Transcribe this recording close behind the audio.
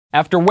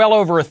After well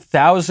over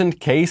 1,000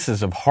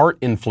 cases of heart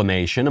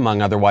inflammation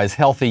among otherwise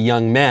healthy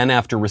young men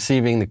after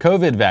receiving the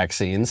COVID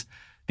vaccines,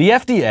 the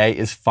FDA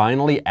is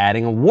finally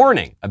adding a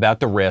warning about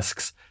the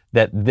risks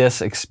that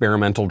this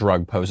experimental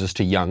drug poses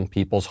to young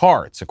people's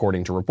hearts,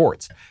 according to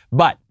reports.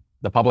 But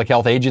the public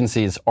health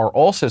agencies are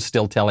also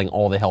still telling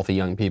all the healthy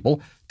young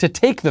people to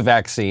take the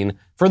vaccine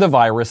for the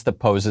virus that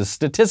poses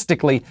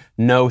statistically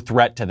no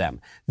threat to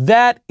them.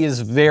 That is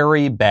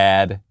very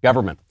bad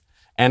government.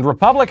 And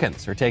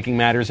Republicans are taking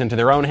matters into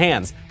their own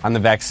hands on the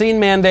vaccine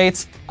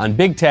mandates, on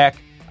big tech,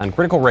 on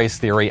critical race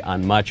theory,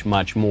 on much,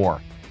 much more.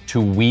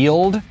 To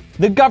wield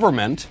the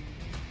government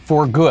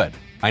for good.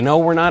 I know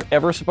we're not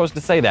ever supposed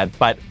to say that,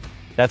 but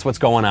that's what's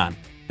going on.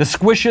 The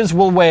squishes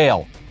will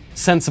wail.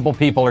 Sensible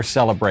people are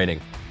celebrating.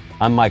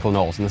 I'm Michael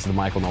Knowles, and this is The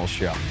Michael Knowles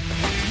Show.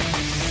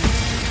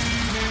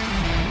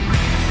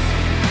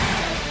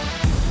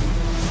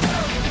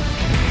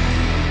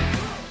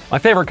 My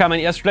favorite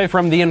comment yesterday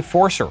from The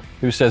Enforcer,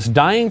 who says,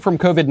 dying from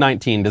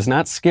COVID-19 does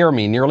not scare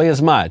me nearly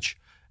as much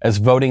as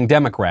voting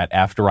Democrat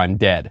after I'm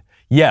dead.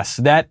 Yes,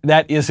 that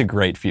is a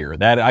great fear.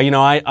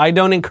 I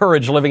don't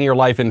encourage living your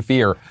life in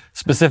fear,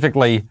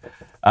 specifically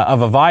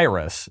of a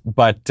virus,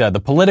 but the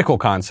political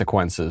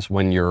consequences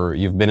when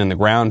you've been in the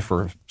ground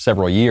for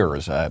several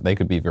years, they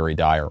could be very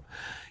dire.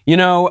 You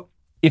know,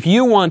 if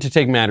you want to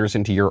take matters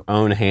into your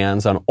own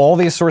hands on all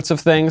these sorts of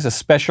things,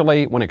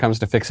 especially when it comes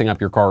to fixing up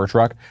your car or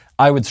truck,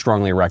 I would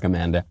strongly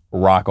recommend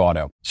Rock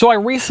Auto. So I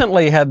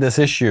recently had this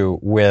issue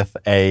with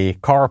a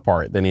car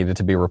part that needed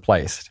to be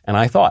replaced, and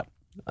I thought,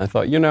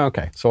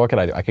 okay, so what could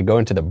I do? I could go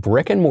into the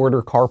brick and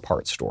mortar car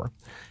parts store,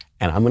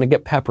 and I'm going to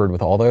get peppered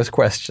with all those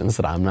questions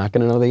that I'm not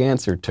going to know the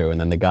answer to. And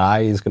then the guy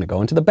is going to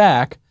go into the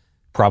back,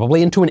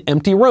 probably into an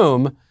empty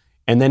room,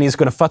 and then he's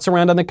going to futz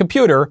around on the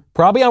computer,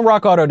 probably on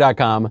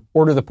rockauto.com,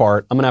 order the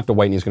part. I'm going to have to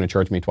wait, and he's going to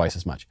charge me twice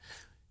as much.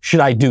 Should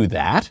I do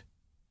that?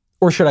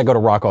 Or should I go to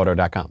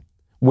rockauto.com,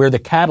 where the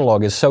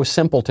catalog is so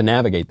simple to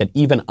navigate that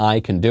even I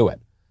can do it?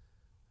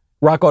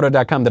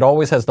 rockauto.com, that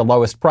always has the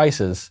lowest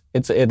prices.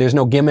 There's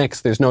no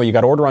gimmicks. There's no, you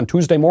got to order on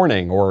Tuesday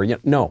morning, or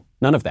no,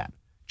 none of that.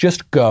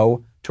 Just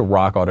go to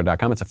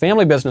rockauto.com. It's a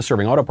family business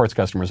serving auto parts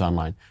customers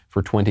online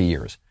for 20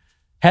 years.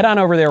 Head on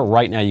over there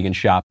right now. You can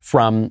shop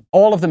from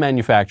all of the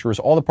manufacturers,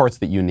 all the parts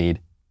that you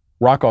need,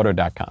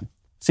 rockauto.com.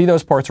 See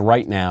those parts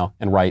right now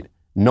and write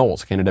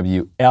Knowles,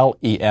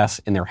 Knowles,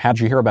 in their How'd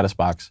You Hear About Us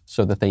box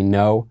so that they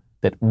know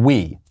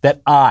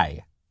that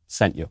I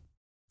sent you.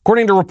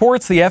 According to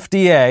reports, the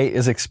FDA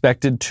is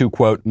expected to,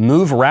 quote,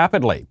 move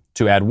rapidly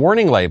to add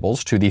warning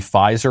labels to the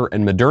Pfizer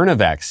and Moderna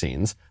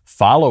vaccines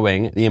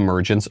following the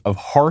emergence of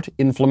heart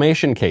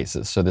inflammation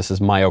cases. So this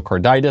is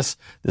myocarditis,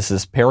 this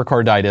is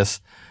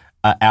pericarditis,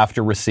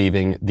 after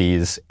receiving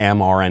these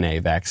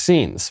mRNA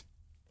vaccines.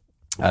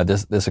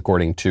 This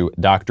according to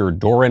Dr.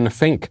 Doran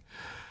Fink.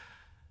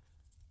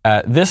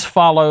 This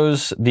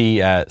follows the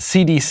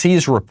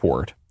CDC's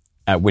report,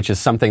 which is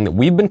something that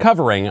we've been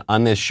covering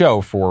on this show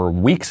for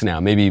weeks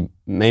now, maybe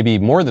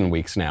more than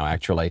weeks now,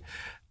 actually,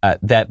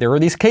 that there are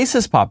these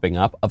cases popping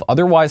up of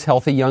otherwise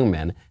healthy young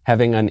men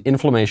having an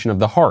inflammation of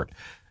the heart.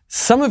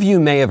 Some of you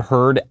may have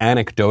heard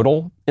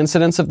anecdotal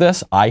incidents of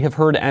this. I have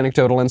heard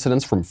anecdotal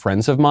incidents from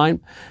friends of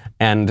mine.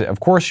 And of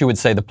course, you would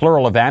say the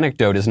plural of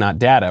anecdote is not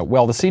data.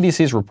 Well, the CDC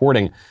is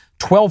reporting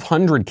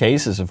 1,200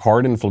 cases of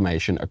heart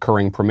inflammation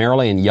occurring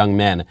primarily in young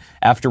men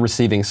after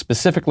receiving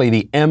specifically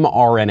the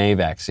mRNA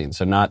vaccine.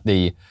 So not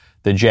the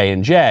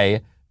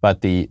J&J, but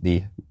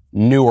the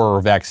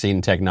newer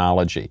vaccine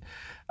technology.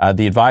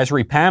 The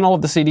advisory panel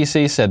of the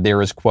CDC said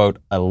there is, quote,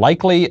 a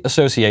likely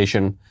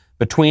association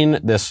between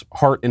this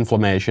heart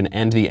inflammation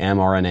and the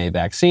mRNA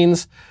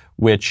vaccines,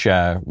 which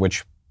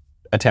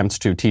attempts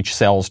to teach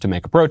cells to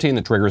make a protein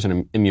that triggers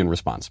an immune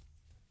response.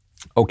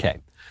 Okay.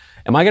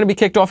 Am I going to be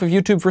kicked off of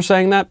YouTube for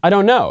saying that? I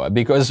don't know,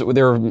 because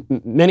there are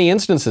many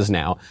instances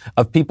now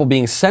of people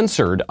being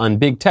censored on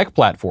big tech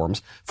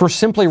platforms for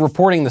simply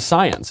reporting the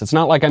science. It's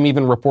not like I'm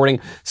even reporting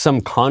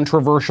some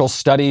controversial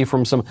study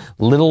from some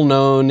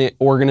little-known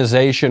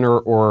organization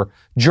or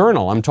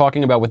journal. I'm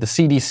talking about what the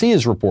CDC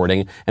is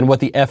reporting and what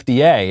the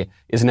FDA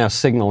is now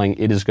signaling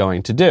it is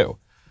going to do.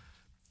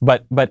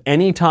 But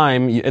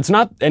anytime, it's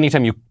not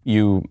anytime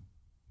you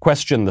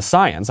question the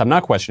science. I'm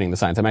not questioning the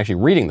science. I'm actually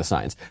reading the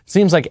science. It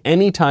seems like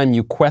any time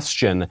you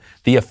question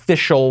the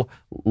official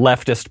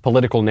leftist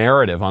political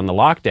narrative on the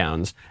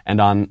lockdowns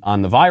and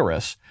on the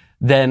virus,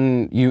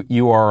 then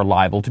you are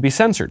liable to be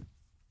censored.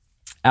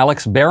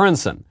 Alex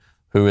Berenson,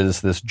 who is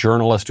this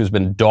journalist who's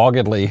been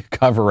doggedly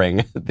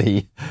covering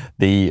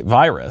the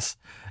virus,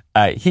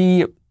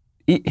 he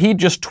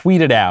just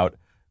tweeted out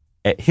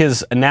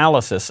his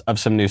analysis of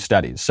some new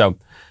studies. So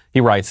he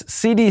writes,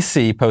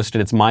 CDC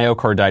posted its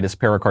myocarditis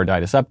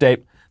pericarditis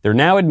update. They're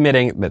now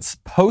admitting that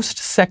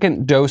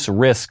post-second dose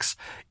risks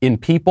in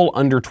people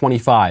under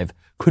 25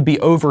 could be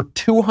over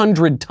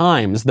 200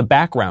 times the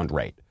background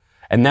rate.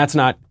 And that's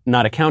not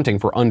accounting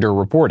for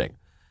underreporting.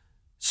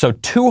 So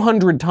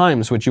 200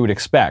 times what you would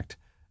expect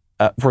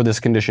for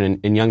this condition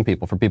in young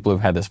people, for people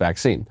who've had this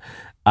vaccine.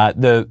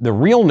 The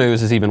real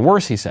news is even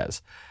worse, he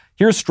says.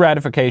 Here's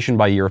stratification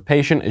by year of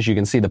patient. As you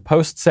can see, the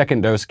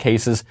post-second dose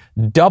cases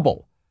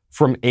double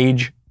from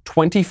age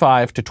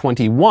 25 to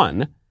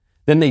 21.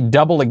 Then they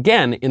double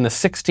again in the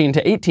 16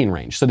 to 18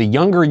 range. So the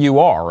younger you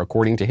are,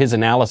 according to his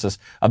analysis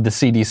of the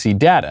CDC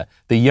data,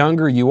 the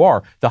younger you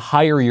are, the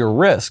higher your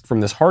risk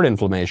from this heart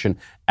inflammation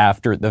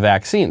after the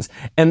vaccines.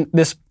 And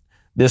this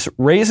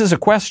raises a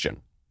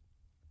question.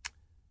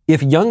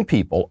 If young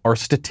people are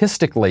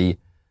statistically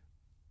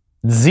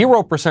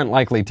 0%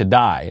 likely to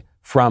die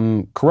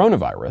from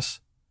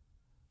coronavirus,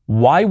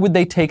 why would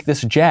they take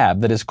this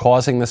jab that is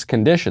causing this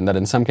condition that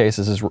in some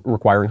cases is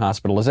requiring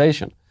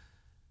hospitalization?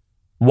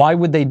 Why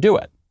would they do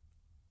it?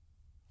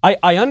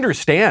 I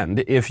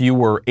understand if you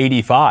were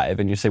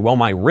 85 and you say, well,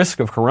 my risk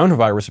of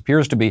coronavirus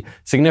appears to be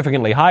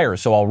significantly higher,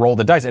 so I'll roll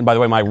the dice. And by the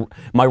way,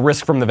 my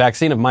risk from the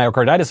vaccine of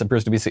myocarditis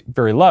appears to be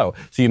very low,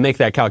 so you make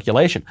that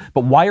calculation.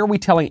 But why are we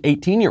telling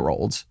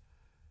 18-year-olds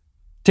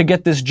to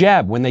get this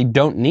jab when they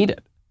don't need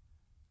it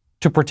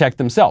to protect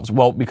themselves?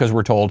 Well, because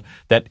we're told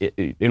that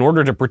in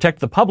order to protect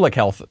the public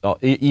health,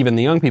 even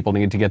the young people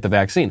need to get the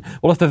vaccine.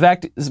 Well, if the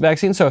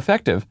vaccine's so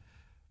effective,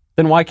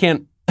 then why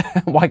can't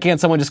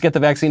someone just get the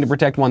vaccine to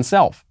protect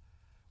oneself?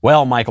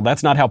 Well, Michael,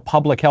 that's not how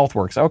public health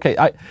works. Okay,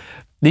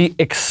 the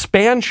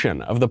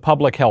expansion of the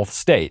public health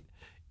state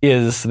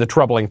is the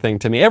troubling thing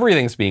to me.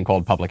 Everything's being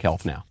called public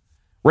health now.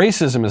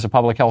 Racism is a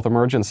public health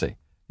emergency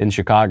in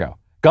Chicago.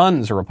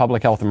 Guns are a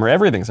public health emergency.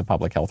 Everything's a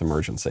public health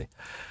emergency.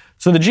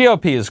 So the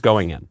GOP is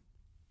going in,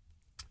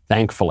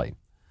 thankfully,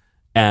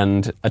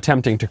 and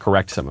attempting to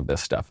correct some of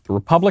this stuff. The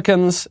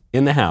Republicans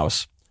in the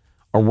House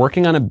are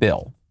working on a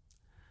bill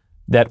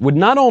that would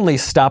not only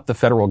stop the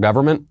federal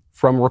government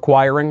from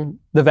requiring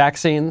the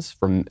vaccines,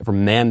 from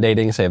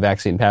mandating, say, a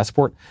vaccine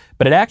passport,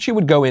 but it actually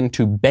would go in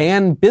to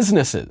ban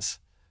businesses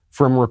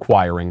from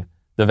requiring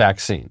the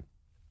vaccine.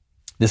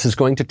 This is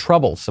going to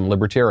trouble some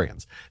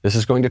libertarians. This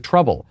is going to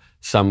trouble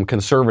some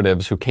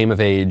conservatives who came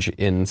of age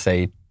in,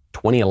 say,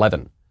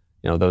 2011.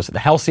 The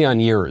halcyon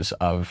years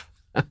of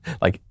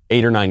like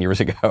 8 or 9 years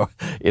ago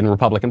in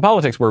Republican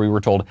politics, where we were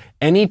told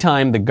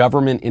anytime the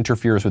government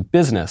interferes with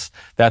business,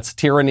 that's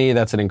tyranny,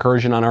 that's an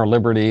incursion on our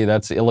liberty,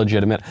 that's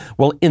illegitimate.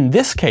 Well, in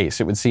this case,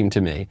 it would seem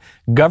to me,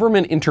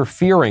 government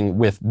interfering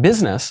with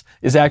business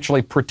is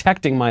actually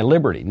protecting my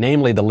liberty,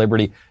 namely the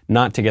liberty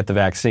not to get the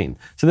vaccine.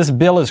 So this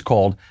bill is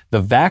called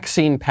the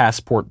Vaccine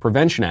Passport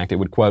Prevention Act. It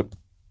would, quote,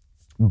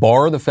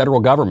 bar the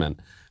federal government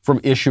from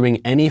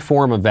issuing any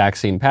form of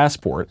vaccine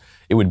passport.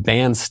 It would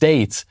ban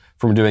states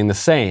from doing the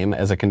same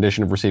as a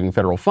condition of receiving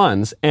federal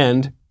funds.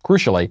 And,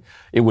 crucially,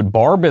 it would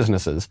bar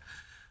businesses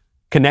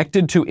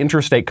connected to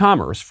interstate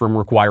commerce from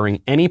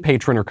requiring any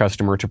patron or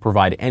customer to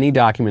provide any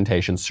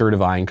documentation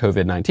certifying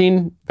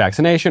COVID-19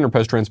 vaccination or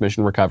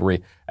post-transmission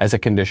recovery as a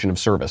condition of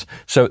service.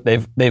 So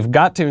they've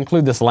got to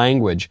include this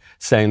language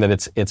saying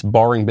that it's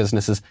barring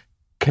businesses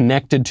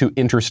connected to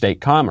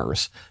interstate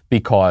commerce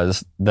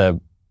because the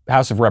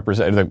House of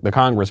Representatives, the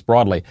Congress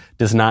broadly,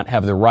 does not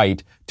have the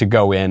right to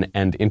go in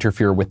and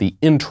interfere with the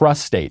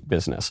intrastate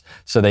business.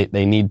 So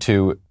they need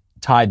to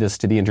tie this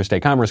to the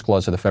Interstate Commerce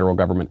Clause, so the federal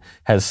government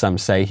has some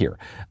say here.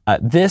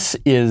 This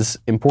is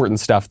important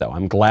stuff, though.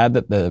 I'm glad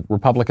that the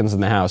Republicans in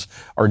the House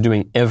are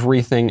doing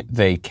everything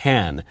they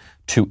can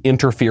to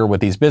interfere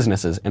with these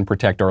businesses and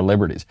protect our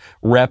liberties.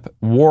 Rep.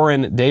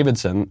 Warren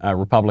Davidson, a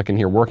Republican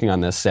here working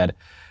on this, said,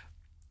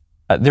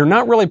 they're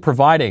not really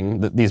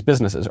providing, these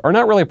businesses are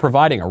not really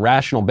providing a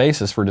rational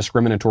basis for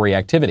discriminatory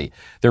activity.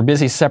 They're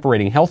busy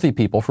separating healthy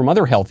people from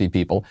other healthy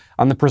people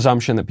on the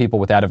presumption that people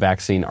without a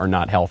vaccine are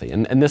not healthy.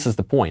 And this is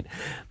the point.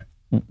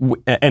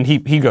 And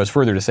he goes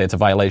further to say it's a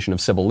violation of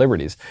civil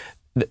liberties.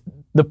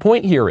 The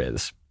point here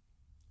is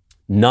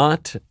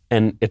not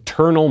an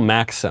eternal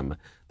maxim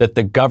that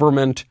the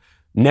government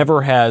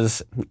never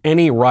has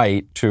any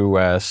right to,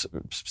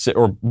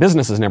 or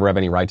businesses never have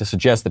any right to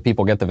suggest that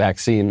people get the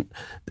vaccine,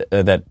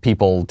 that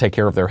people take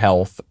care of their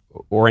health,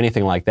 or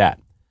anything like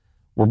that.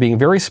 We're being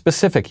very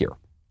specific here.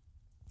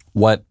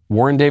 What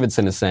Warren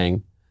Davidson is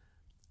saying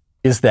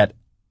is that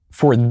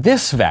for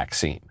this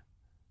vaccine,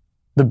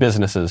 the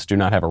businesses do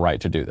not have a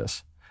right to do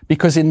this.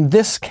 Because in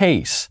this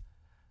case,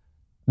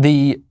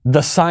 the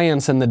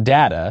science and the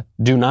data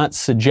do not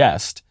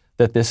suggest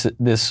that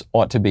this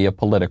ought to be a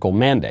political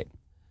mandate.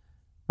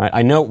 Right?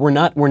 I know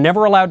we're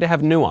never allowed to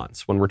have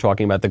nuance when we're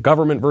talking about the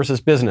government versus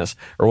business,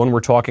 or when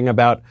we're talking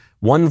about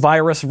one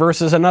virus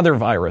versus another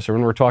virus, or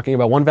when we're talking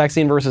about one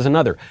vaccine versus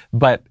another.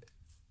 But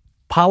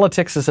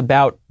politics is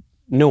about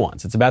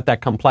nuance. It's about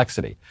that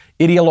complexity.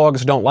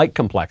 Ideologues don't like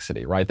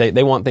complexity, right?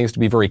 They want things to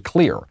be very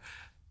clear.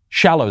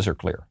 Shallows are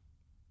clear.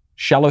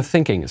 Shallow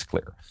thinking is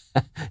clear.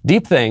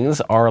 Deep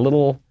things are a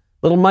little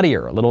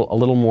muddier, a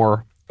little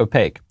more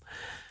opaque.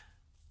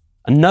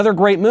 Another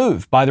great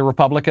move by the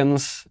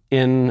Republicans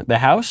in the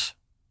House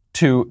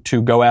to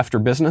go after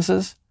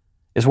businesses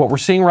is what we're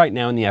seeing right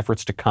now in the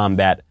efforts to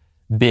combat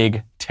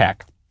big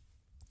tech.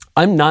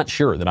 I'm not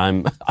sure that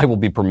I will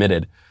be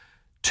permitted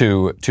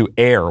to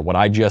air what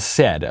I just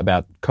said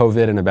about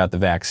COVID and about the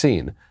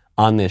vaccine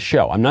on this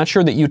show. I'm not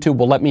sure that YouTube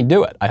will let me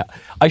do it.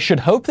 I should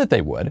hope that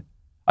they would.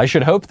 I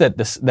should hope that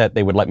that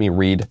they would let me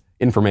read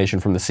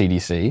information from the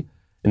CDC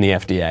and the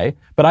FDA,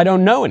 but I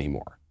don't know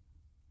anymore.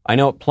 I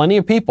know plenty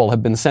of people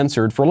have been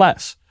censored for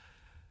less.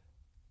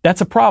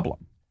 That's a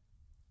problem.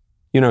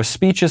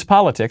 Speech is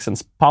politics,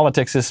 and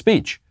politics is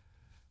speech.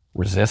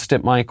 Resist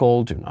it,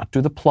 Michael. Do not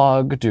do the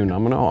plug.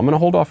 I'm gonna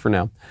hold off for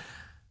now.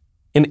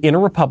 In a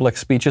republic,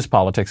 speech is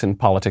politics, and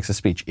politics is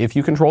speech. If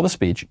you control the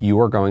speech, you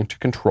are going to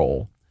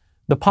control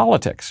the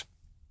politics.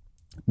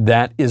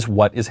 That is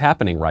what is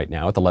happening right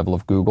now at the level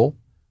of Google,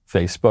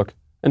 Facebook,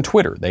 and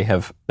Twitter. They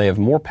have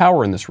more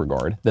power in this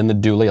regard than the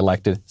duly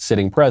elected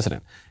sitting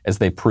president, as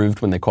they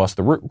proved when they crossed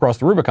the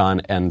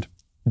Rubicon and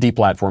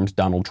deplatformed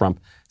Donald Trump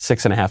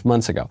 6.5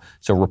 months ago.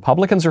 So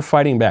Republicans are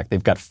fighting back.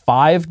 They've got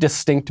 5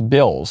 distinct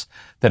bills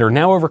that are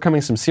now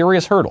overcoming some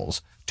serious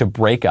hurdles to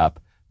break up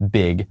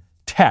big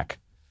tech.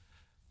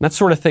 And that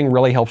sort of thing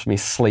really helps me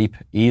sleep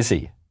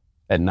easy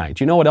at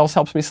night. You know what else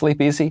helps me sleep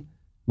easy?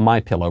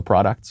 MyPillow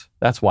products.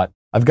 That's what.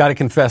 I've got to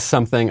confess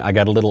something. I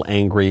got a little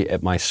angry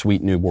at my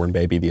sweet newborn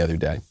baby the other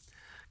day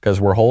because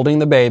we're holding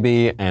the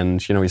baby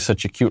and, he's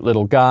such a cute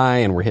little guy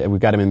and we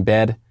got him in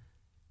bed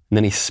and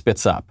then he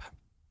spits up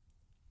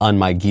on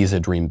my Giza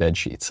Dream bed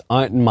sheets,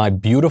 on my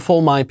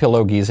beautiful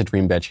MyPillow Giza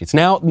Dream bed sheets.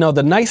 Now, no,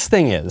 the nice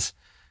thing is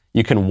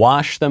you can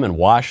wash them and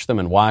wash them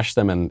and wash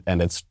them and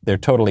they're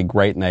totally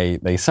great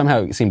and they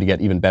somehow seem to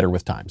get even better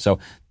with time. So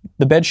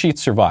the bed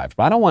sheets survived,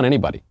 but I don't want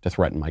anybody to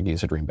threaten my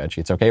Giza Dream bed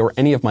sheets, okay, or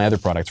any of my other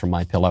products from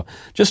MyPillow.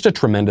 Just a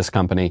tremendous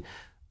company.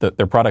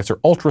 Their products are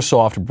ultra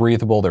soft,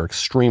 breathable. They're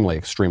extremely,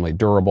 extremely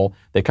durable.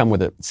 They come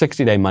with a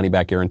 60-day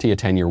money-back guarantee, a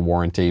 10-year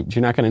warranty. But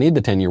you're not going to need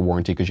the 10-year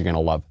warranty because you're going to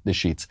love the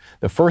sheets.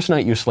 The first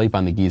night you sleep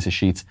on the Giza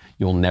sheets,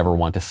 you'll never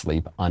want to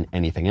sleep on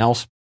anything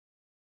else.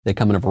 They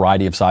come in a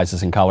variety of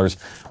sizes and colors.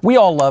 We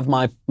all love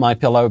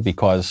MyPillow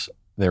because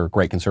they're a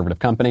great conservative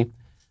company,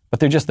 but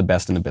they're just the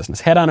best in the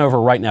business. Head on over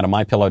right now to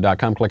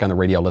MyPillow.com, click on the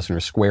Radio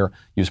Listeners Square,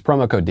 use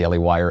promo code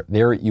DailyWire.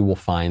 There you will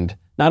find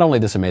not only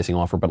this amazing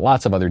offer, but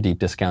lots of other deep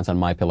discounts on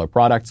MyPillow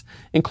products,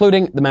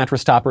 including the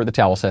mattress topper, the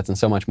towel sets, and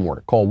so much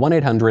more. Call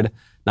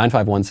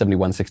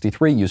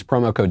 1-800-951-7163, use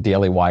promo code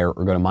DailyWire,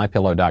 or go to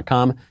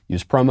MyPillow.com,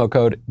 use promo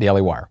code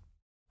DailyWire.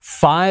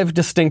 5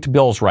 distinct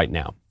bills right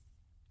now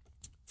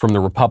from the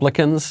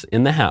Republicans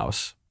in the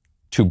House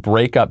to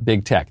break up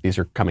big tech. These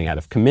are coming out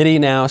of committee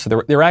now,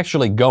 so they're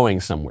actually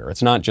going somewhere.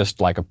 It's not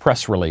just like a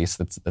press release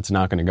that's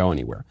not going to go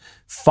anywhere.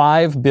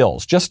 5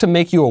 bills. Just to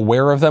make you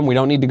aware of them, we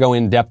don't need to go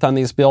in depth on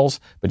these bills,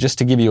 but just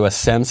to give you a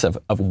sense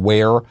of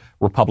where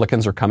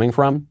Republicans are coming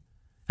from.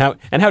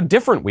 And how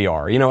different we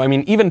are.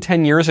 Even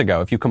 10 years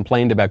ago, if you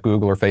complained about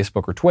Google or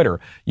Facebook or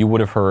Twitter, you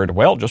would have heard,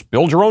 well, just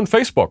build your own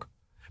Facebook.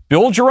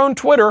 Build your own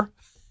Twitter.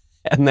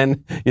 And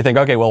then you think,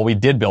 okay, well, we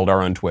did build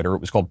our own Twitter. It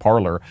was called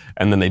Parler.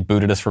 And then they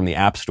booted us from the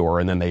App Store.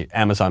 And then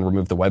Amazon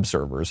removed the web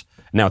servers.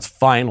 Now it's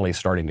finally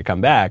starting to come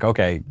back.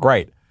 Okay,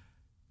 great.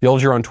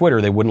 Build your own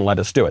Twitter. They wouldn't let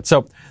us do it.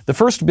 So the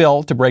first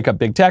bill to break up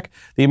big tech,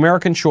 the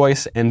American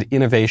Choice and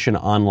Innovation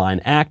Online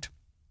Act.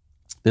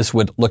 This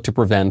would look to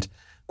prevent,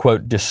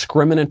 quote,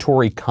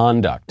 discriminatory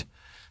conduct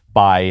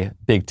by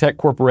big tech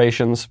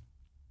corporations,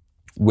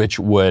 which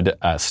would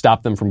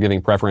stop them from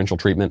giving preferential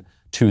treatment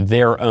to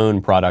their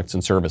own products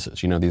and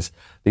services.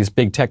 These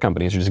big tech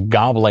companies are just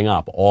gobbling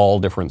up all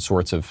different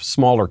sorts of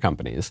smaller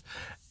companies.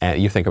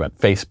 You think about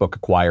Facebook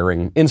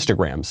acquiring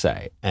Instagram,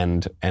 say,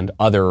 and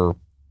other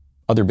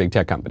big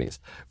tech companies.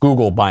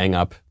 Google buying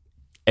up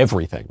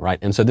everything, right?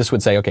 And so this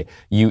would say, okay,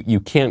 you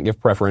can't give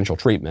preferential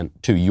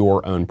treatment to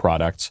your own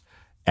products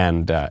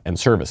and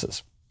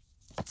services.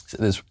 So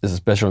this is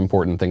especially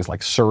important in things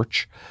like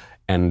search.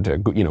 And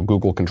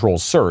Google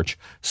controls search,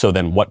 so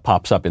then what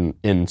pops up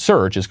in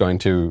search is going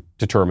to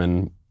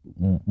determine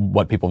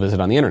what people visit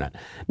on the internet.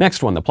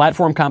 Next one, the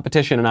Platform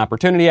Competition and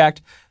Opportunity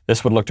Act.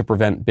 This would look to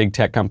prevent big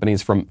tech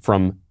companies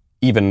from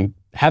even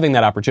having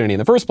that opportunity in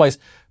the first place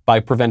by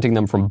preventing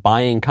them from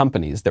buying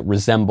companies that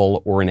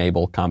resemble or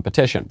enable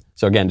competition.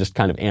 So again, just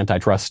kind of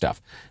antitrust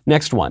stuff.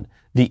 Next one,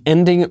 the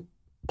Ending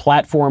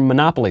Platform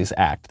Monopolies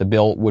Act. The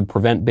bill would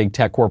prevent big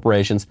tech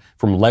corporations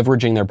from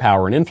leveraging their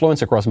power and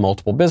influence across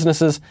multiple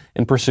businesses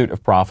in pursuit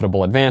of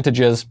profitable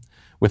advantages,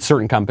 with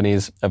certain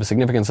companies of a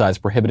significant size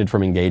prohibited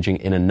from engaging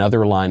in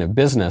another line of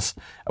business,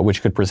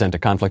 which could present a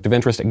conflict of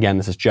interest. Again,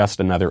 this is just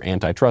another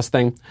antitrust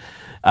thing.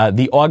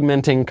 The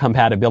Augmenting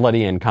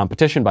Compatibility and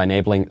Competition by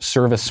Enabling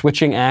Service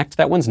Switching Act.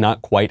 That one's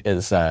not quite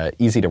as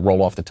easy to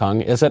roll off the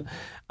tongue, is it?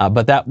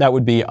 But that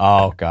would be,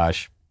 oh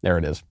gosh, there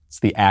it is. It's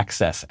the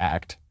Access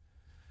Act.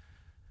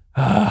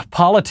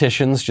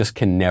 Politicians just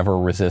can never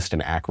resist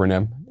an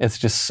acronym.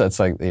 It's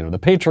like, the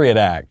Patriot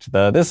Act,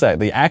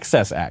 the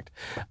Access Act.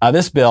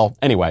 This bill,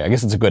 anyway, I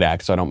guess it's a good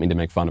act, so I don't mean to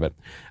make fun of it.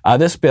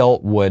 This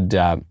bill would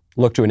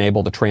look to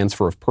enable the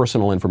transfer of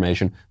personal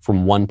information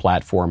from one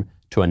platform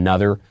to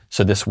another.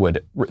 So this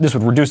would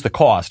reduce the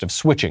cost of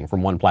switching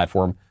from one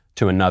platform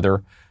to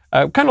another.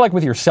 Kind of like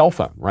with your cell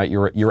phone, right?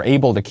 You're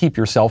able to keep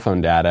your cell phone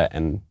data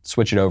and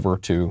switch it over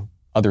to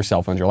other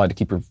cell phones. You're allowed to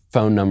keep your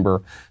phone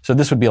number. So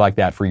this would be like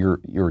that for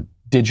your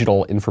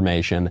digital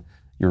information,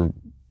 your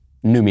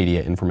new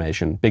media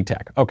information, big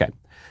tech. Okay.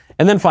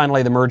 And then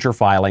finally, the Merger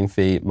Filing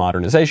Fee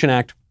Modernization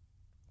Act.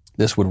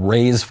 This would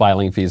raise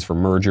filing fees for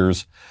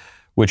mergers,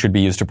 which would be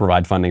used to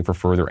provide funding for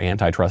further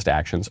antitrust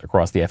actions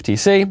across the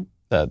FTC,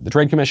 the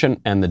Trade Commission,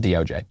 and the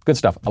DOJ. Good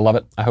stuff. I love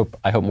it. I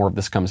hope more of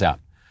this comes out.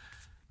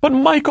 But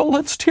Michael,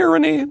 it's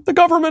tyranny. The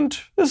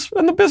government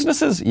and the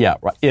businesses. Yeah,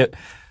 right.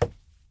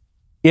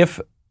 If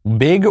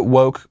big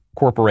woke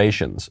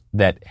corporations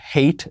that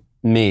hate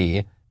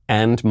me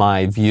and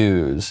my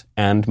views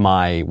and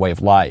my way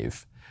of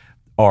life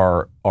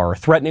are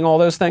threatening all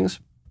those things,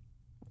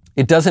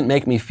 it doesn't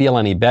make me feel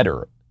any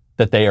better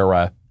that they are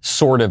a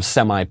sort of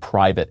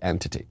semi-private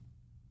entity.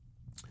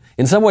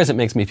 In some ways, it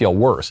makes me feel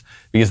worse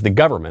because the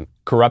government,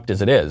 corrupt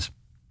as it is,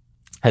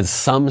 has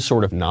some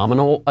sort of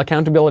nominal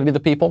accountability to the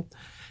people,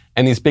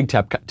 and these big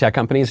tech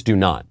companies do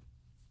not.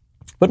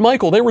 But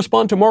Michael, they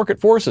respond to market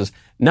forces.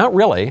 Not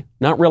really.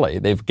 Not really.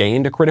 They've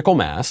gained a critical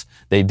mass.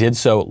 They did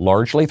so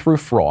largely through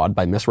fraud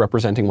by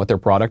misrepresenting what their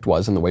product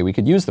was and the way we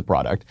could use the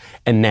product.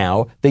 And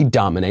now they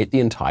dominate the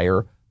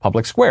entire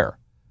public square.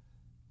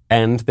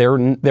 And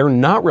they're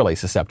not really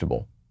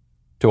susceptible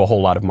to a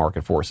whole lot of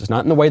market forces,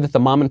 not in the way that the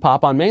mom and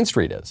pop on Main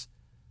Street is.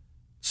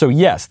 So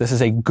yes, this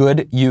is a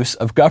good use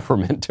of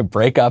government to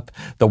break up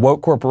the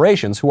woke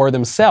corporations who are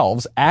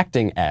themselves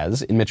acting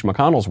as, in Mitch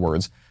McConnell's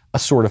words, a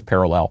sort of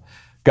parallel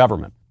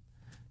government.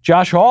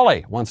 Josh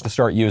Hawley wants to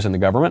start using the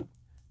government.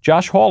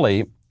 Josh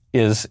Hawley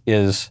wants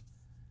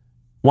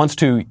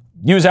to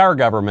use our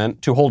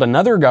government to hold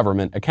another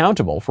government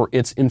accountable for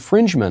its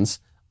infringements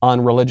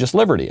on religious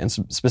liberty, and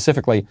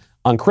specifically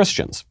on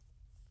Christians.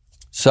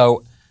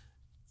 So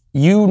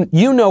you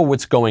know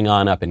what's going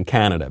on up in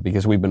Canada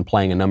because we've been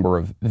playing a number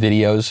of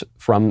videos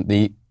from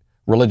the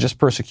religious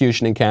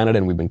persecution in Canada,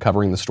 and we've been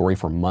covering the story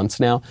for months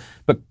now.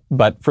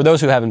 But for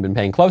those who haven't been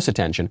paying close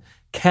attention,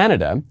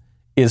 Canada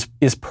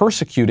is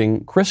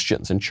persecuting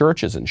Christians and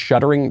churches and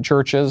shuttering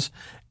churches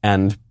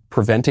and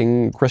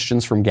preventing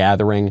Christians from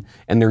gathering,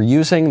 and they're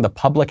using the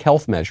public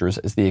health measures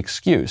as the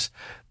excuse.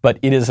 But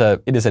it is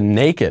a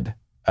naked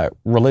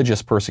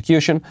religious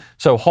persecution.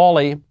 So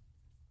Hawley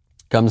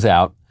comes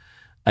out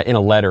in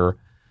a letter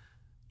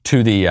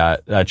to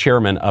the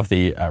chairman of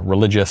the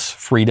Religious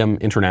Freedom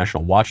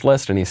International Watch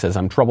List, and he says,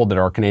 "I'm troubled that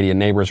our Canadian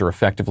neighbors are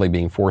effectively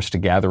being forced to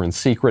gather in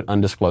secret,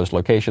 undisclosed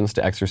locations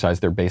to exercise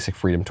their basic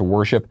freedom to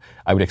worship.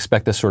 I would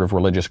expect this sort of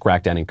religious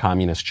crackdown in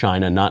communist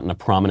China, not in a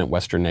prominent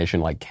Western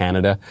nation like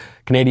Canada.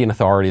 Canadian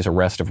authorities'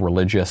 arrest of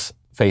religious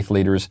faith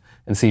leaders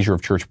and seizure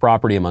of church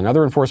property, among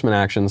other enforcement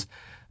actions,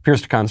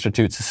 appears to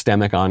constitute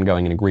systemic,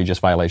 ongoing, and egregious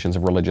violations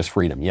of religious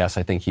freedom." Yes,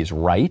 I think he's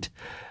right.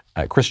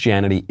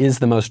 Christianity is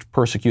the most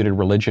persecuted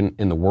religion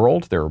in the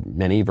world. There are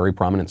many very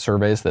prominent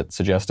surveys that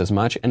suggest as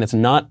much. And it's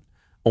not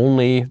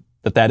only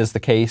that is the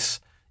case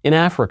in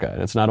Africa.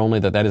 It's not only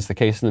that is the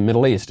case in the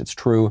Middle East. It's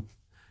true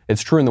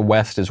in the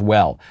West as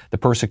well. The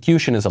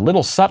persecution is a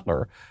little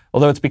subtler,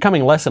 although it's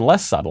becoming less and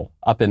less subtle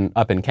up in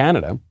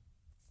Canada.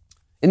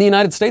 In the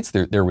United States,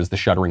 there was the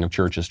shuttering of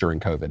churches during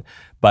COVID,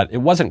 but it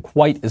wasn't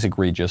quite as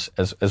egregious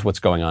as what's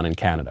going on in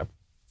Canada.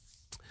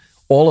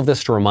 All of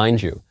this to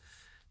remind you,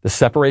 the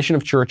separation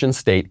of church and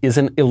state is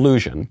an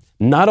illusion.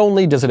 Not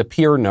only does it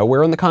appear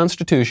nowhere in the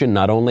Constitution,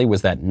 not only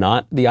was that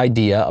not the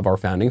idea of our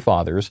founding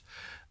fathers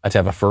to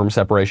have a firm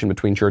separation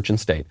between church and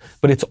state,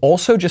 but it's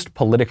also just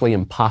politically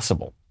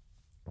impossible.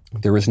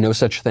 There is no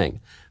such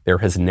thing. There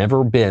has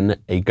never been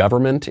a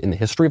government in the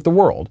history of the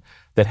world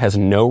that has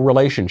no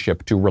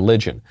relationship to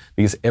religion,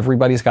 because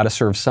everybody's got to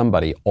serve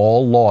somebody.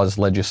 All laws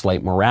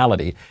legislate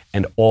morality,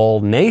 and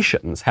all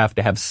nations have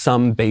to have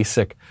some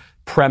basic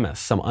premise,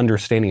 some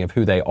understanding of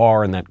who they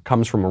are, and that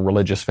comes from a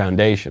religious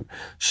foundation.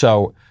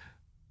 So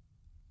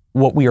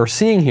what we are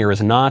seeing here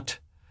is not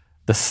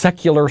the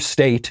secular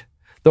state,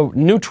 the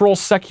neutral,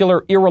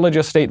 secular,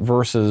 irreligious state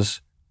versus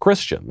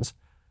Christians.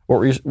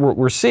 What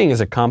we're seeing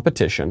is a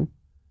competition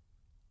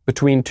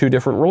between two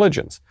different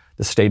religions,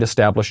 the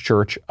state-established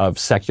church of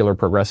secular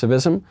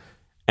progressivism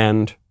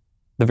and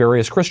the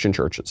various Christian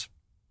churches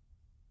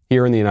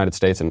here in the United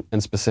States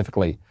and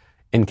specifically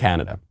in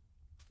Canada.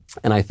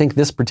 And I think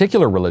this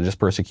particular religious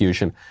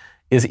persecution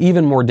is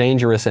even more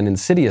dangerous and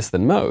insidious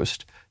than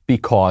most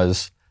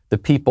because the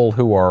people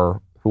who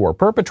are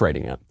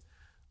perpetrating it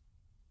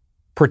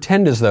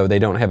pretend as though they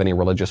don't have any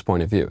religious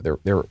point of view.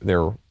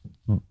 They're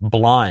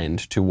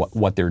blind to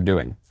what they're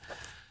doing.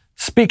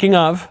 Speaking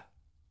of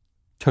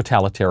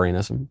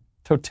totalitarianism.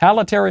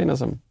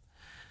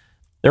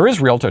 There is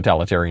real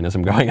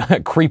totalitarianism going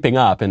on, creeping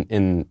up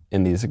in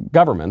these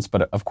governments,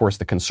 but of course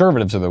the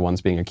conservatives are the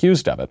ones being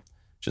accused of it,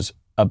 which is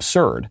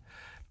absurd.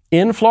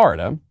 In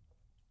Florida,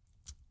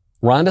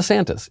 Ron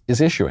DeSantis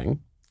is issuing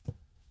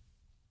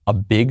a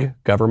big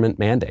government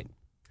mandate.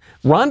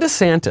 Ron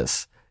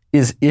DeSantis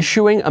is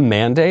issuing a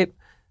mandate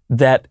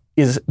that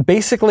is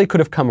basically could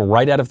have come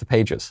right out of the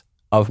pages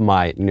of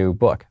my new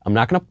book. I'm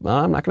not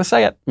going to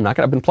say it.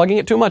 I've been plugging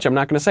it too much. I'm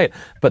not going to say it.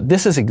 But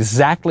this is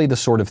exactly the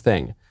sort of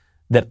thing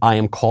that I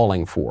am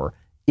calling for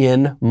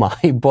in my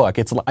book.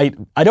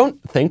 I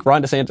don't think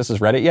Ron DeSantis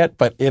has read it yet,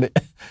 but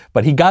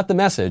he got the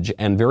message,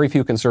 and very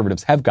few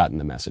conservatives have gotten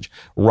the message.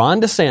 Ron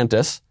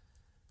DeSantis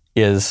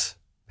is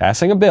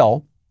passing a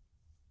bill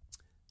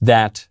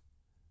that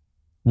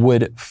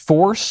would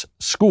force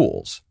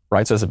schools,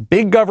 right? So it's a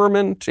big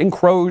government and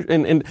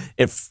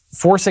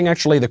forcing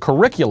actually the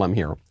curriculum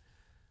here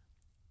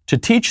to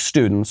teach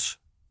students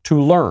to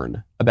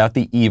learn about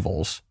the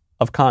evils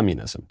of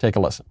communism. Take a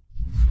listen.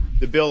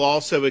 The bill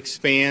also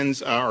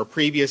expands our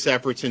previous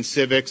efforts in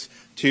civics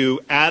to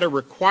add a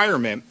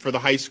requirement for the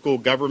high school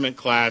government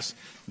class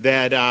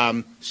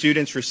that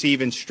students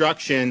receive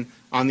instruction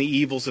on the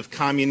evils of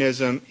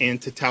communism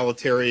and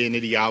totalitarian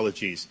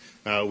ideologies.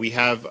 We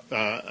have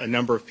a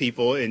number of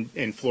people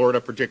in Florida,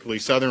 particularly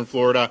southern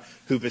Florida,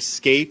 who've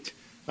escaped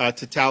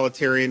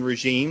totalitarian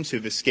regimes,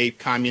 who've escaped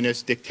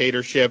communist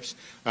dictatorships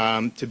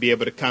to be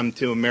able to come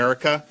to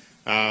America.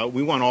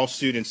 We want all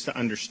students to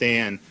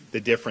understand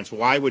the difference.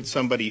 Why would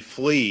somebody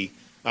flee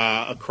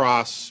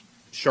across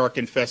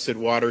shark-infested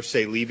waters,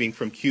 say leaving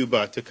from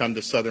Cuba to come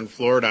to southern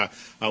Florida?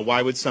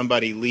 Why would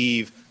somebody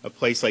leave a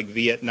place like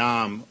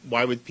Vietnam?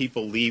 Why would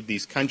people leave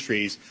these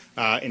countries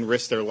and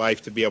risk their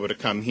life to be able to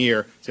come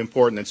here? It's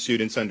important that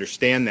students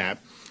understand that.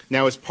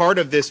 Now, as part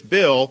of this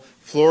bill,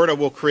 Florida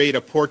will create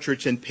a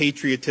Portraits in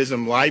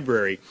Patriotism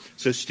library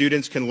so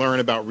students can learn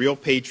about real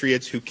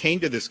patriots who came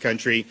to this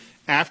country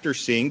after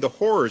seeing the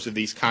horrors of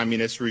these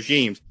communist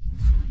regimes.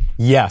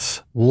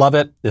 Yes, love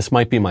it. This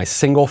might be my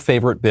single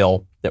favorite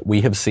bill that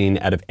we have seen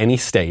out of any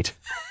state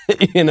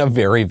in a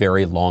very,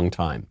 very long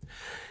time.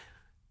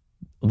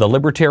 The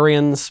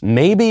libertarians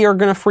maybe are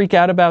going to freak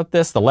out about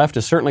this. The left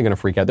is certainly going to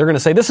freak out. They're going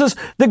to say, this is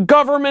the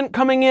government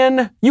coming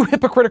in, you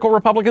hypocritical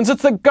Republicans.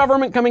 It's the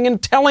government coming in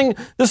telling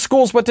the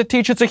schools what to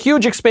teach. It's a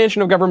huge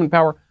expansion of government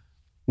power.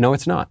 No,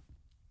 it's not.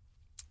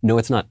 No,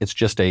 it's not. It's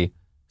just a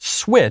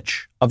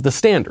switch of the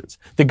standards.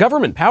 The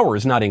government power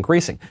is not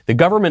increasing. The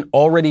government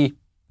already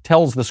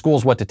tells the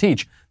schools what to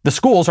teach. The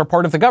schools are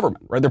part of the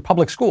government, right? They're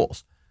public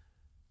schools.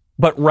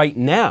 But right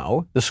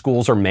now, the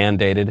schools are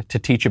mandated to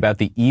teach about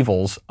the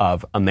evils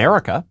of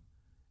America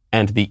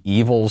and the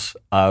evils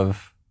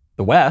of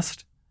the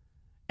West.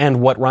 And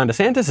what Ron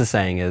DeSantis is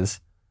saying is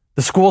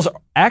the schools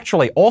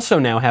actually also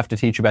now have to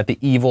teach about the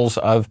evils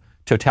of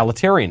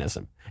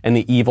totalitarianism and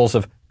the evils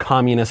of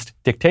communist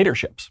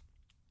dictatorships.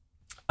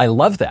 I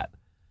love that.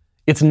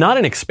 It's not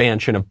an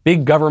expansion of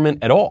big government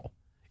at all.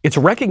 It's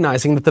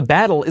recognizing that the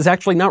battle is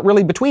actually not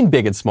really between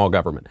big and small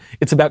government.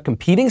 It's about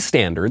competing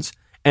standards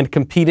and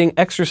competing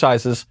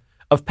exercises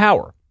of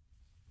power.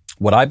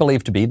 What I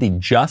believe to be the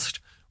just,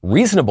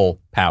 reasonable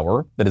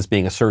power that is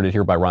being asserted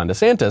here by Ron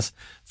DeSantis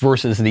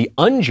versus the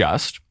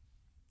unjust,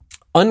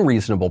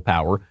 unreasonable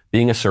power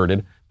being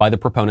asserted by the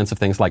proponents of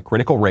things like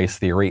critical race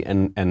theory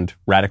and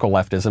radical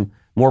leftism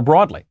more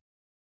broadly.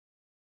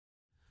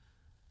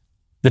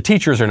 The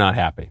teachers are not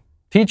happy.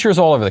 Teachers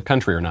all over the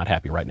country are not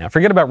happy right now.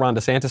 Forget about Ron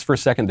DeSantis for a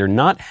second. They're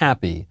not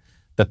happy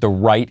that the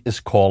right is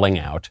calling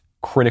out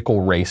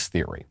critical race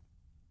theory.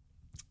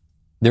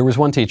 There was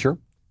one teacher,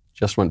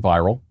 just went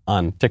viral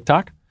on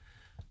TikTok,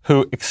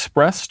 who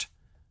expressed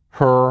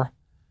her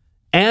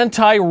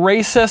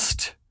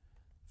anti-racist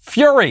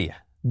fury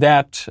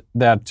that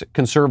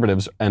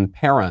conservatives and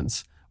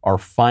parents are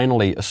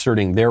finally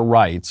asserting their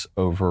rights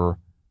over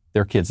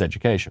their kids'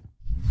 education.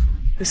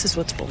 This is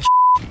what's bullshit.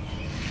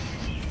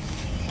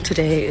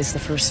 Today is the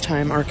first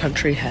time our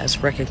country has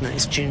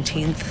recognized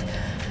Juneteenth.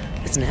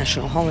 It's a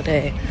national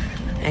holiday,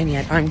 and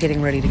yet I'm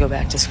getting ready to go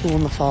back to school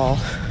in the fall,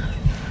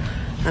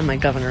 and my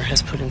governor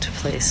has put into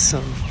place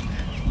some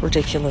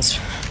ridiculous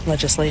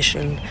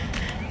legislation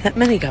that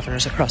many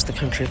governors across the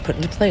country have put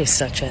into place,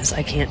 such as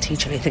I can't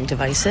teach anything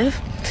divisive,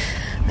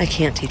 I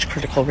can't teach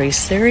critical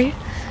race theory,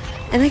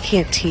 and I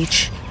can't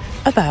teach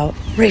about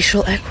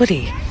racial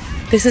equity.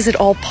 This is at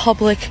all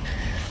public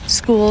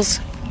schools,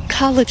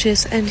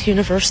 colleges, and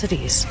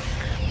universities.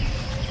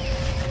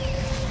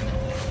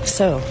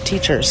 So,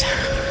 teachers,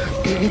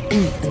 in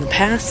the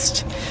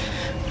past,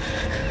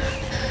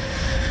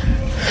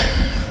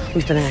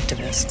 we've been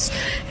activists.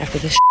 After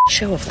this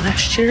show of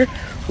last year,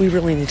 we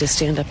really need to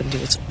stand up and do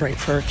what's right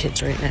for our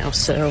kids right now.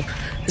 So,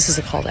 this is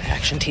a call to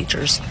action,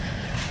 teachers.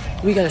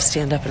 We gotta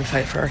stand up and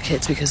fight for our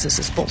kids because this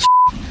is bullshit.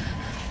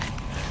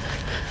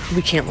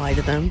 We can't lie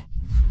to them.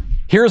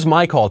 Here's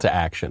my call to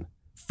action.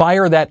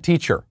 Fire that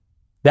teacher.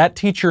 That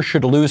teacher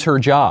should lose her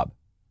job.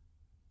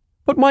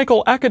 But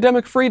Michael,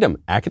 academic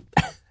freedom.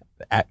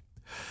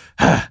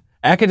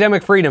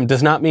 Academic freedom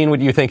does not mean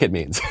what you think it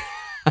means.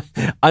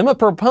 I'm a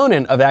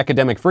proponent of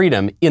academic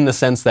freedom in the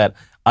sense that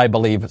I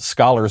believe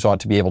scholars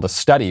ought to be able to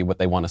study what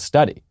they want to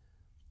study.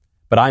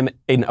 But I'm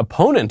an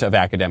opponent of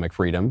academic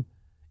freedom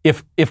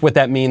if what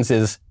that means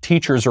is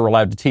teachers are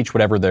allowed to teach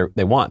whatever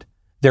they want.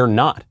 They're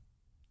not.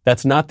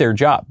 That's not their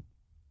job.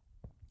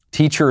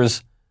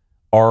 Teachers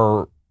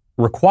are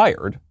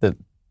required,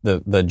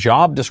 the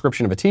job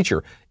description of a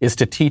teacher is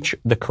to teach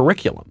the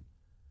curriculum.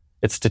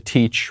 It's to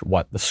teach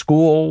what the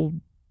school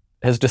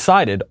has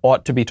decided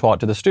ought to be taught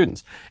to the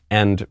students.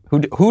 And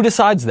who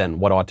decides then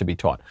what ought to be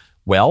taught?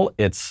 Well,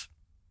 it's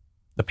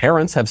the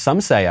parents have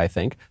some say, I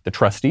think. The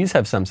trustees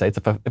have some say.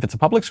 If it's a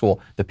public school,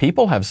 the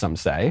people have some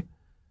say.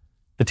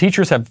 The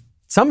teachers have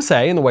Some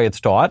say in the way it's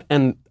taught,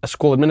 and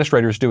school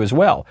administrators do as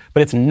well.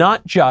 But it's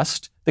not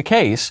just the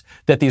case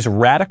that these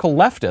radical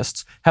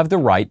leftists have the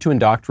right to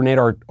indoctrinate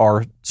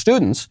our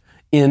students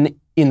in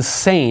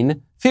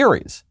insane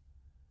theories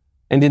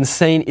and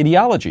insane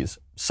ideologies,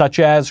 such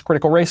as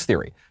critical race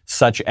theory,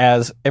 such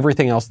as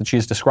everything else that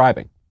she's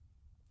describing.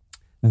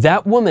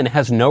 That woman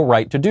has no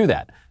right to do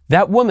that.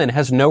 That woman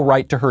has no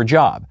right to her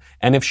job.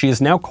 And if she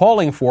is now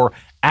calling for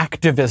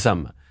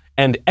activism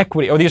and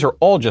equity, these are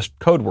all just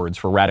code words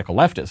for radical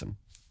leftism.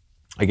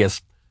 I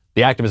guess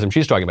the activism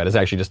she's talking about is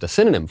actually just a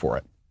synonym for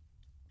it.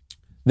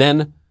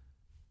 Then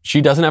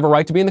she doesn't have a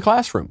right to be in the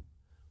classroom.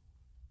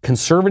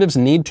 Conservatives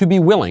need to be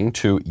willing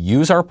to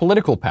use our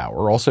political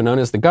power, also known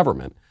as the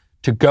government,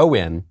 to go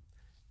in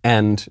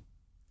and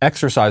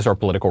exercise our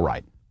political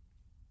right.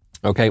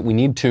 Okay, we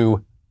need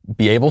to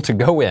be able to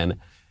go in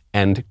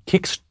and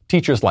kick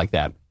teachers like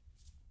that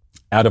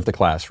out of the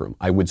classroom.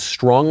 I would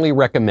strongly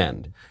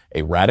recommend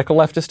a radical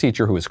leftist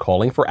teacher who is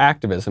calling for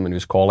activism and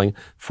who's calling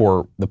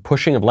for the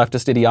pushing of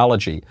leftist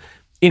ideology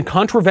in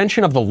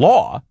contravention of the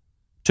law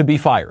to be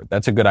fired.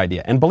 That's a good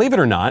idea. And believe it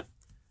or not,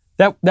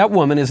 that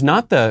woman is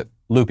not the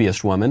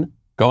loopiest woman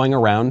going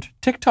around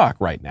TikTok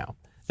right now.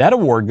 That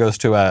award goes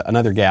to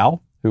another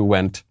gal who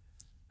went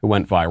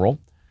viral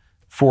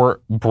for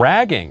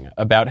bragging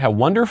about how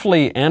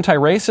wonderfully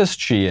anti-racist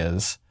she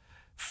is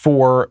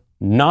for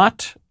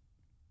not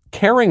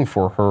caring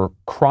for her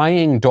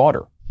crying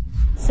daughter.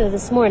 So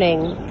this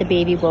morning, the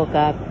baby woke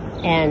up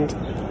and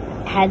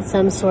had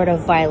some sort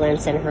of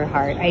violence in her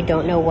heart. I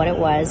don't know what it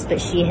was,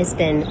 but she has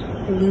been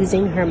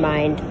losing her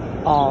mind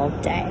all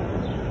day.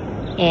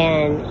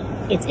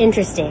 And it's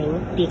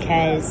interesting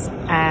because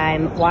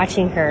I'm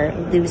watching her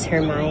lose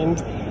her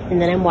mind,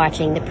 and then I'm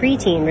watching the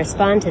preteen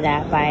respond to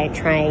that by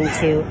trying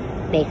to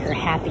make her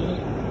happy.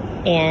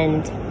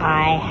 And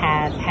I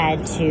have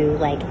had to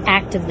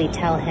actively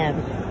tell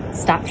him,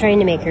 stop trying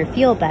to make her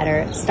feel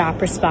better, stop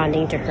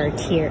responding to her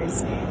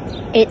tears.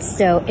 It's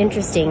so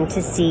interesting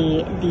to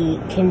see the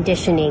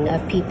conditioning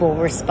of people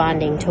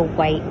responding to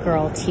white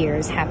girl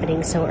tears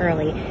happening so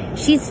early.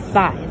 She's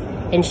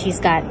 5, and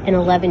she's got an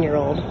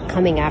 11-year-old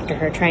coming after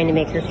her trying to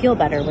make her feel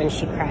better when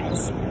she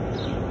cries.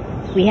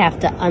 We have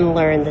to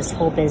unlearn this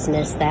whole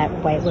business that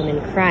white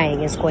women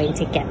crying is going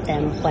to get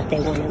them what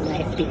they want in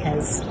life,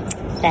 because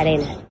that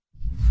ain't it.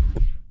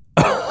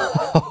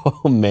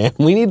 Oh man,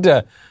 we need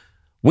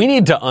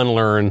to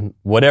unlearn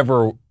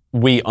whatever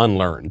we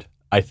unlearned,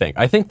 I think.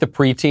 I think the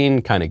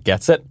preteen kind of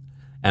gets it,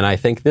 and I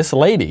think this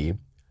lady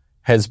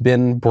has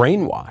been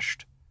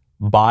brainwashed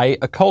by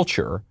a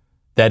culture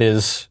that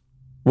is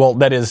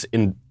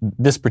in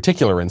this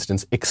particular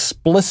instance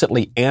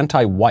explicitly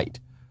anti-white.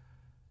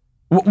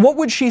 What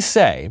would she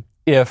say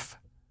if,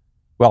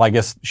 I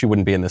guess she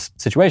wouldn't be in this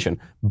situation,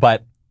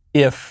 but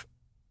if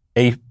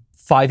a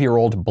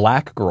 5-year-old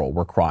black girl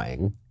were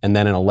crying and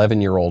then an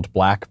 11-year-old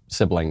black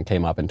sibling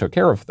came up and took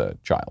care of the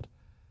child?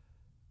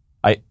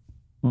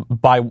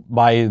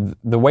 By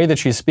the way that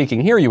she's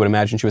speaking here, you would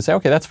imagine she would say,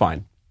 okay, that's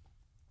fine.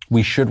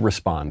 We should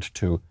respond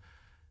to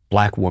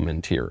black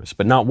woman tears,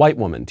 but not white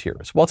woman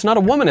tears. Well, it's not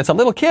a woman, it's a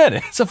little kid.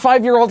 It's a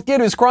 5-year-old kid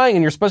who's crying,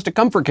 and you're supposed to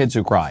comfort kids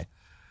who cry.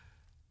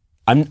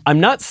 I'm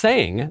not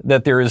saying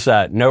that there is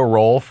no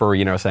role for,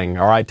 saying,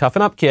 all right,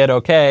 toughen up, kid.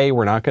 Okay,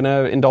 we're not going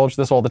to indulge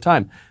this all the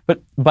time.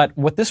 But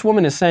what this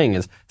woman is saying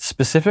is,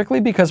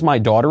 specifically because my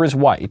daughter is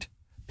white,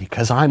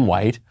 because I'm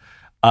white,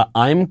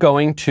 I'm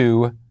going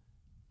to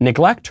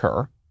neglect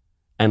her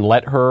and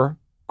let her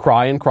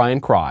cry and cry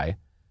and cry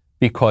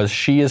because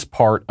she is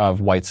part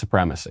of white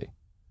supremacy.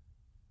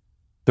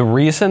 The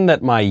reason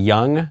that my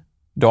young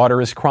daughter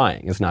is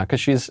crying is not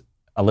because she's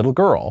a little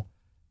girl.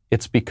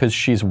 It's because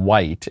she's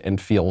white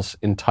and feels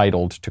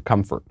entitled to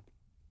comfort.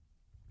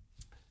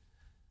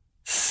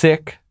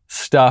 Sick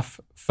stuff,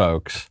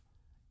 folks.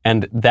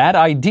 And that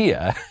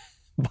idea,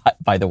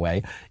 by the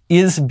way,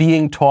 is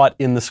being taught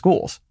in the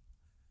schools.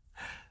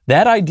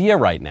 That idea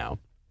right now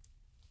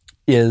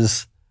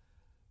is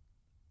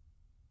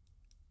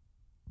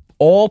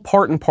all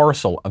part and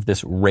parcel of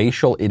this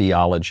racial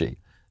ideology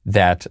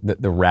that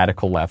the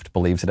radical left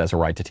believes it has a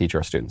right to teach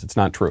our students. It's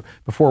not true.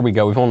 Before we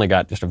go, we've only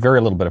got just a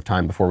very little bit of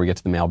time before we get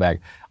to the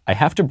mailbag. I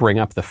have to bring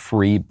up the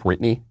Free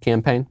Britney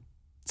campaign.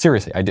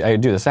 Seriously, I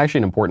do this. It's actually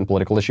an important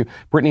political issue.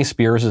 Britney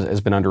Spears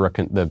has been under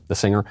the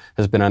singer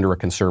has been under a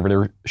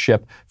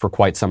conservatorship for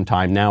quite some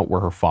time now, where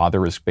her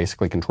father is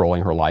basically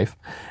controlling her life.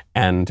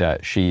 And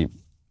she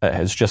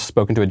has just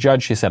spoken to a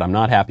judge. She said, I'm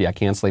not happy. I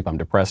can't sleep. I'm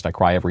depressed. I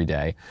cry every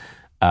day.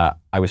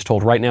 I was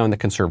told right now in the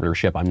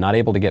conservatorship, I'm not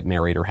able to get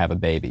married or have a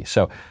baby.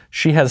 So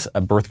she has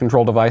a birth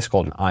control device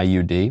called an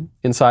IUD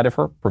inside of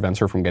her, prevents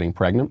her from getting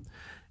pregnant.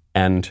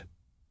 And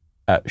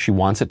she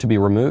wants it to be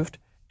removed,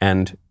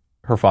 and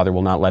her father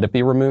will not let it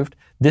be removed.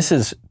 This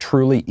is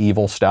truly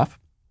evil stuff.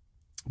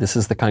 This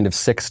is the kind of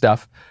sick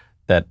stuff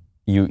that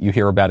you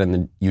hear about in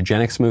the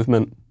eugenics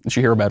movement, that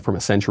you hear about from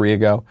a century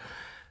ago.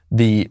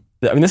 This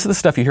is the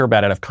stuff you hear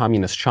about out of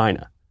communist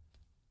China.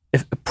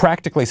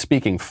 Practically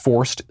speaking,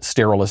 forced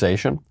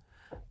sterilization,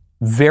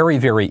 very,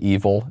 very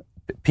evil.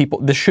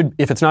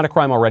 if it's not a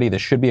crime already,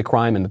 this should be a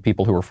crime, and the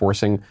people who are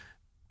forcing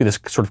this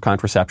sort of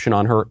contraception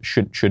on her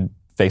should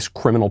face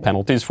criminal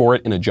penalties for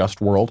it in a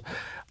just world.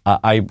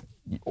 I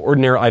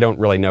don't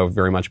really know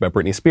very much about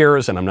Britney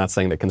Spears, and I'm not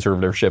saying that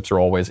conservatorships are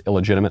always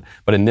illegitimate,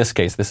 but in this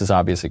case, this has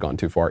obviously gone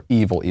too far.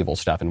 Evil, evil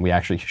stuff, and we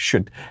actually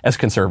should, as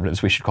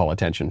conservatives, we should call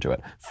attention to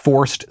it.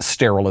 Forced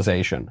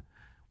sterilization,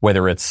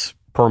 whether it's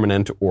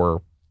permanent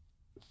or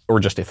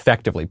just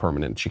effectively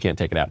permanent, she can't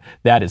take it out.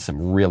 That is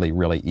some really,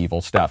 really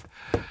evil stuff.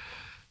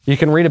 You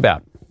can read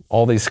about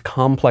all these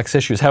complex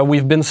issues, how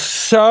we've been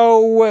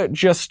so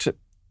just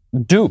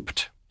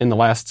duped in the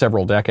last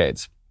several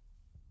decades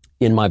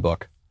in my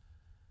book.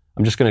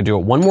 I'm just going to do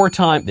it one more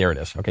time. There it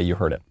is. Okay, you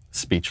heard it.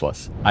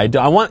 Speechless. I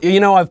want,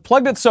 I've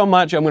plugged it so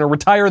much, I'm going to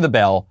retire the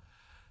bell,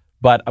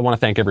 but I want to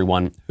thank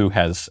everyone who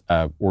has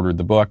ordered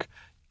the book.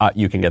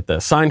 You can get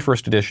the signed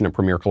first edition at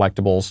Premier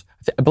Collectibles.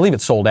 I believe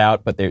it's sold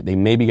out, but they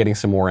may be getting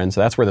some more in,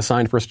 so that's where the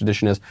signed first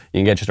edition is. You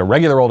can get just a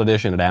regular old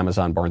edition at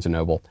Amazon, Barnes &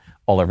 Noble,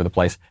 all over the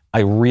place.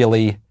 I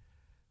really,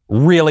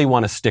 really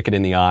want to stick it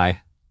in the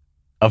eye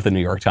of the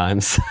New York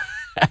Times.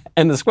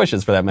 And the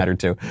Squishes, for that matter,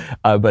 too.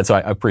 But so I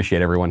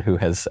appreciate everyone who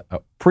has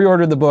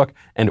pre-ordered the book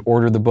and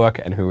ordered the book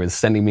and who is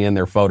sending me in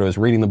their photos,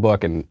 reading the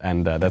book,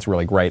 and that's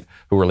really great,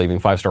 who are leaving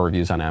 5-star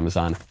reviews on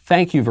Amazon.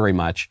 Thank you very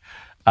much.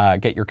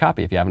 Get your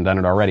copy if you haven't done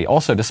it already.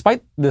 Also,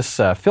 despite this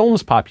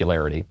film's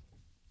popularity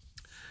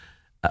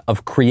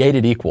of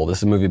Created Equal, this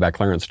is a movie by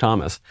Clarence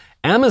Thomas,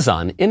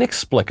 Amazon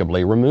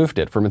inexplicably removed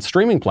it from its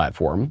streaming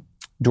platform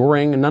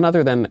during none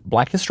other than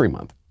Black History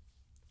Month.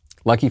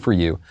 Lucky for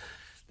you,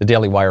 the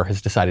Daily Wire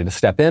has decided to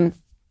step in.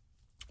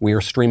 We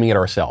are streaming it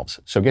ourselves.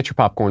 So get your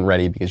popcorn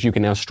ready because you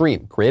can now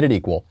stream Created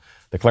Equal,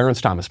 the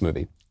Clarence Thomas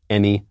movie,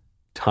 any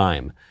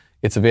time.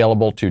 It's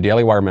available to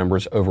Daily Wire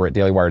members over at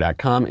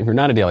dailywire.com. If you're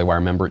not a Daily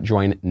Wire member,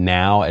 join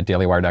now at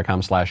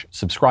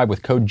dailywire.com/subscribe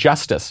with code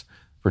JUSTICE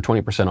for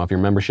 20% off your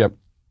membership.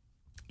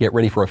 Get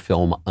ready for a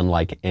film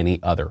unlike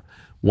any other.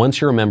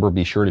 Once you're a member,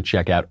 be sure to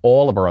check out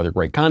all of our other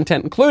great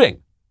content,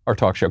 including our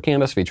talk show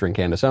Candace, featuring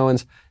Candace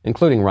Owens,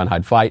 including Run,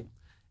 Hide, Fight,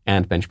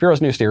 and Ben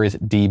Shapiro's new series,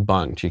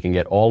 Debunked. You can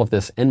get all of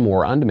this and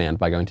more on demand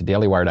by going to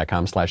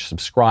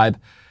dailywire.com/subscribe.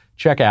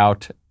 Check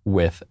out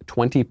with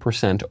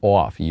 20%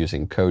 off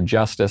using code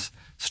JUSTICE.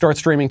 Start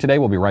streaming today.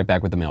 We'll be right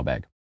back with the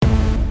mailbag.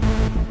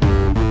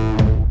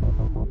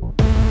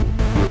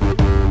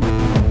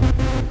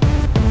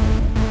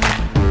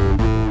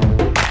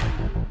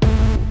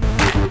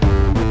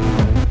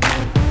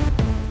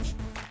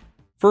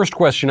 First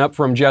question up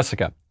from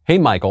Jessica. Hey,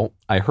 Michael,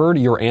 I heard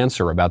your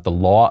answer about the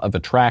law of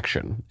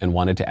attraction and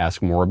wanted to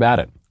ask more about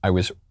it. I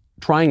was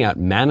trying out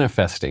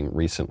manifesting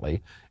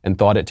recently and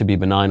thought it to be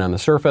benign on the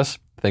surface.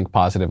 Think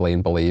positively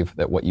and believe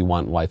that what you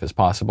want in life is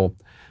possible.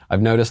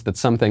 I've noticed that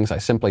some things I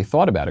simply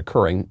thought about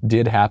occurring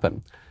did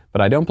happen,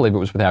 but I don't believe it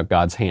was without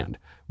God's hand.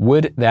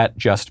 Would that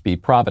just be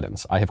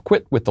providence? I have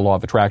quit with the law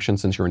of attraction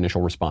since your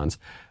initial response,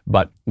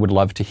 but would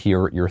love to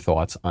hear your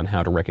thoughts on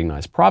how to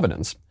recognize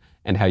providence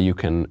and how you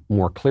can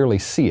more clearly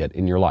see it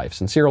in your life.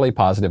 Sincerely,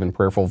 positive and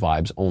prayerful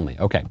vibes only.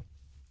 Okay.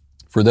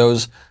 For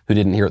those who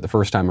didn't hear it the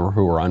first time or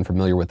who are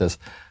unfamiliar with this,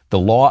 the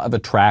law of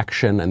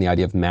attraction and the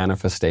idea of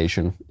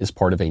manifestation is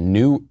part of a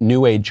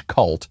new age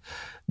cult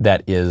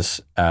that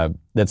is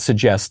that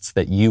suggests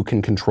that you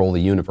can control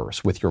the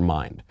universe with your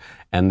mind.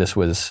 And this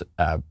was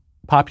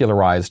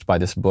popularized by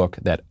this book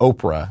that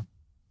Oprah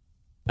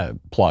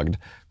plugged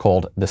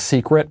called The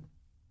Secret.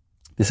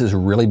 This is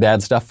really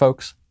bad stuff,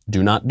 folks.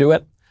 Do not do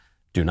it.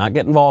 Do not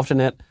get involved in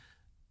it.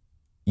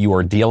 You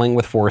are dealing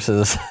with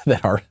forces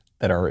that are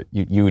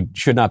you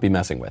should not be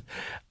messing with.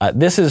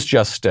 This is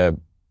just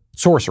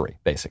sorcery,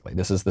 basically.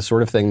 This is the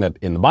sort of thing that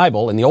in the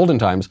Bible, in the olden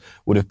times,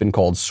 would have been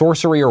called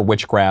sorcery or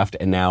witchcraft,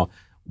 and now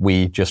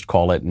we just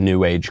call it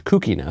New Age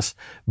kookiness.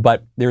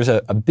 But there's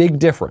a big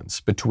difference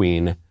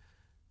between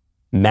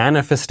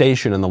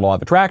manifestation and the law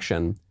of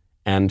attraction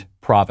and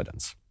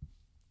providence.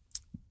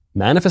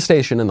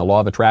 Manifestation and the law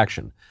of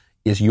attraction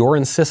is your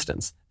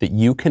insistence that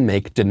you can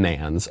make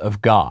demands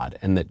of God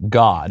and that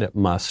God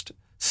must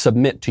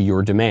submit to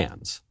your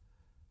demands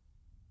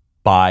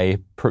by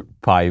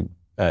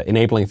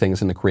enabling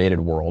things in the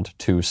created world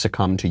to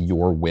succumb to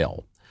your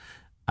will.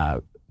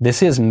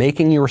 This is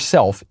making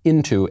yourself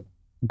into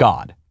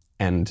God,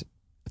 and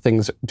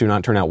things do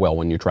not turn out well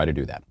when you try to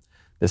do that.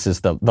 This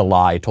is the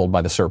lie told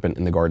by the serpent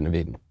in the Garden of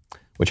Eden,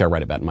 which I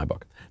write about in my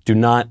book. Do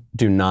not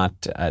do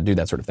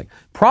that sort of thing.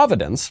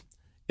 Providence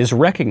is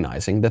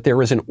recognizing that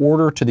there is an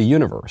order to the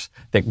universe,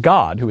 that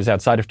God, who is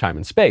outside of time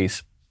and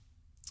space,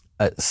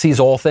 sees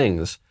all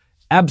things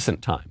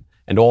absent time,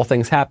 and all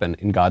things happen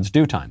in God's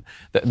due time.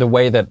 The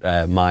way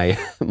that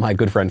my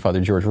good friend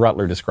Father George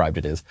Rutler described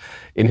it is,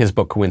 in his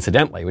book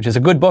Coincidentally, which is a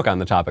good book on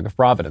the topic of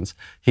providence,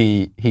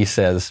 he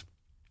says,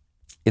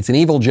 it's an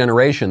evil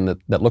generation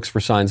that looks for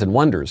signs and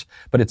wonders,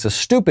 but it's a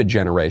stupid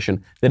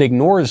generation that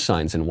ignores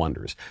signs and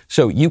wonders.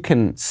 So you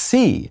can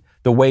see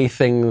the way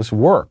things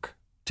work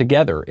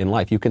together in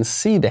life. You can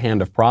see the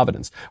hand of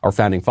providence. Our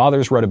founding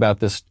fathers wrote about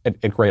this at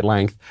great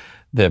length.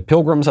 The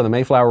Pilgrims on the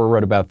Mayflower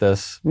wrote about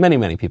this. Many,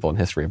 many people in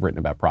history have written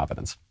about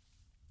providence.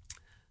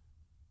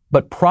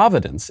 But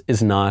providence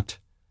is not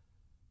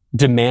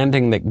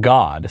demanding that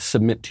God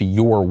submit to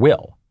your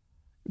will.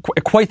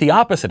 Quite the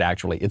opposite,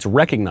 actually. It's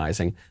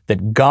recognizing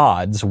that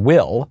God's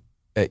will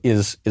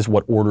is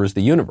what orders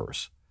the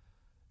universe.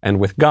 And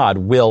with God,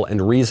 will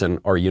and reason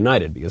are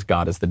united because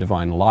God is the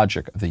divine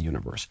logic of the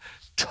universe.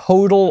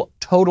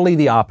 Totally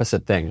the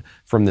opposite thing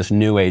from this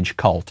New Age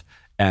cult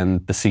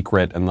and The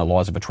Secret and the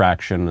laws of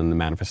attraction and the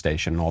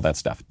manifestation and all that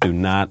stuff. Do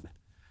not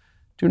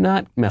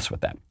mess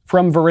with that.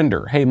 From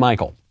Verinder, hey,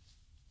 Michael,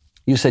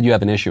 you said you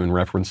have an issue in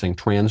referencing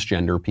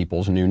transgender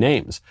people's new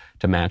names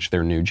to match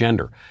their new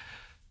gender,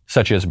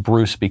 such as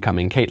Bruce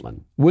becoming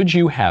Caitlin. Would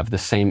you have the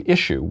same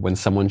issue when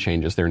someone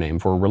changes their name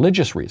for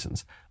religious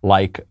reasons,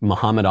 like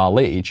Muhammad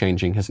Ali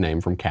changing his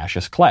name from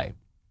Cassius Clay?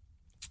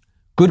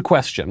 Good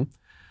question.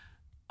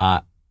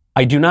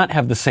 I do not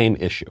have the same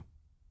issue.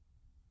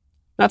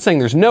 Not saying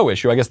there's no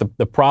issue. I guess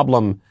the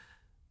problem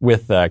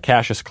with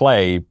Cassius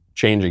Clay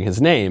changing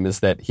his name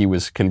is that he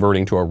was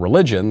converting to a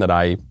religion that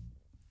I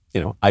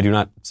do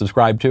not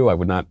subscribe to. I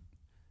would not,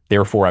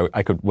 therefore,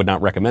 I would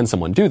not recommend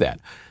someone do that.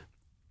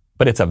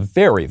 But it's a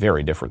very,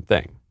 very different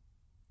thing.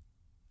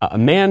 A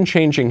man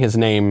changing his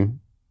name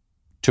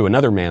to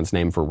another man's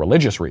name for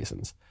religious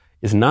reasons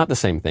is not the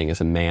same thing as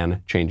a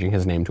man changing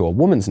his name to a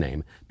woman's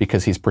name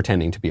because he's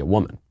pretending to be a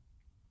woman.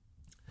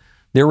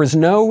 There is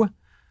no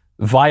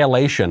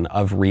violation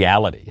of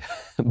reality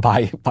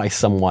by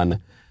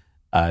someone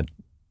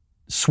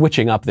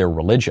switching up their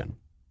religion,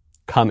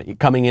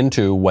 coming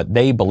into what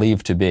they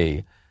believe to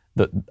be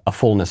a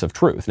fullness of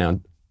truth. Now,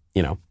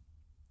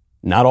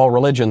 not all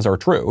religions are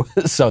true,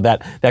 so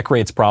that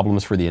creates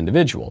problems for the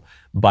individual.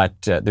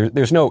 But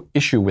there's no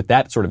issue with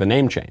that sort of a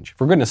name change.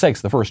 For goodness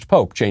sakes, the first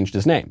pope changed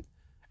his name.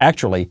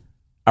 Actually,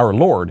 our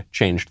Lord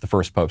changed the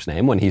first pope's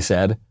name when he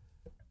said,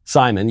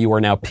 Simon, you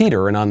are now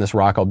Peter, and on this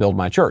rock I'll build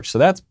my church.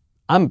 So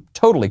I'm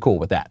totally cool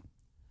with that.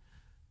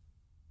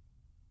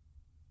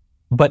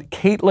 But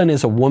Caitlin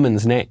is a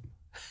woman's name.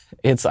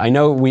 It's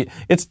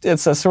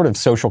a sort of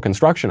social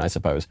construction, I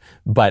suppose,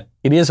 but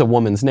it is a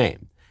woman's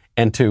name.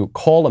 And to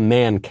call a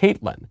man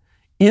Caitlin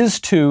is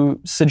to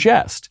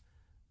suggest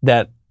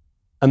that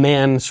a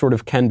man sort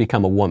of can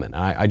become a woman.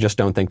 I just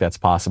don't think that's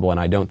possible, and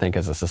I don't think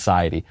as a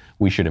society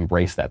we should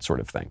embrace that sort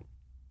of thing.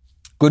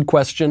 Good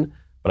question,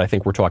 but I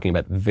think we're talking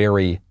about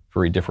very,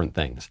 very different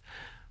things.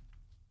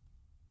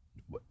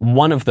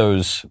 One of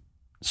those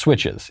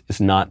switches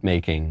is not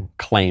making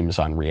claims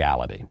on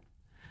reality.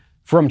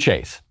 From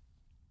Chase,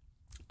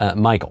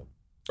 Michael,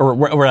 or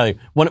rather,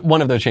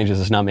 one of those changes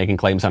is not making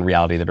claims on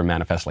reality that are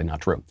manifestly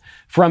not true.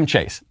 From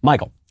Chase,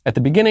 Michael, at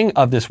the beginning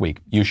of this week,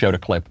 you showed a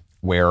clip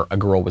where a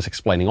girl was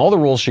explaining all the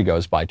rules she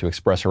goes by to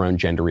express her own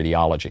gender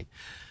ideology.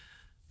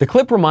 The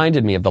clip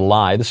reminded me of the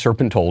lie the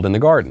serpent told in the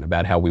garden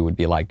about how we would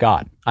be like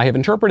God. I have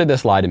interpreted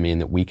this lie to mean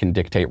that we can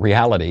dictate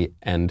reality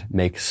and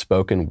make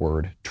spoken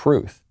word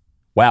truth.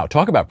 Wow,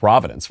 talk about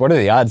providence. What are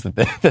the odds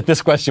that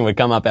this question would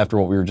come up after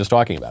what we were just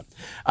talking about?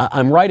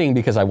 I'm writing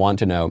because I want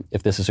to know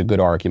if this is a good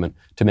argument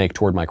to make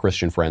toward my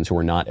Christian friends who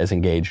are not as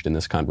engaged in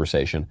this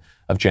conversation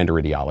of gender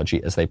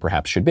ideology as they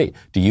perhaps should be.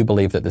 Do you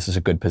believe that this is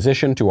a good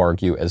position to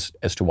argue as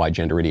to why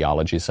gender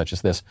ideologies such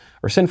as this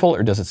are sinful,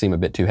 or does it seem a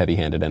bit too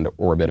heavy-handed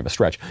or a bit of a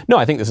stretch? No,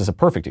 I think this is a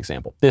perfect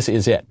example. This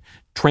is it.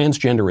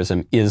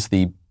 Transgenderism is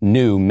the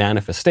new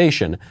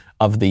manifestation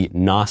of the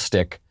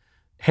Gnostic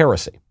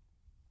heresy.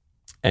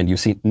 And you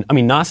see,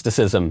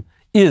 Gnosticism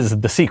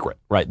is the secret,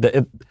 right?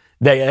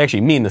 They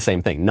actually mean the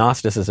same thing.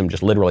 Gnosticism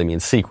just literally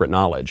means secret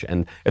knowledge.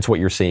 And it's what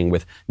you're seeing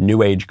with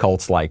New Age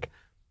cults like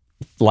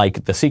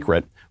The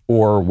Secret,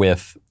 or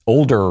with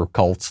older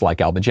cults like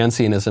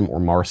Albigensianism or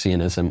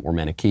Marcionism or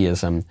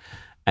Manichaeism.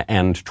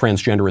 And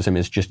transgenderism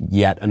is just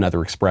yet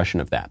another expression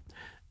of that.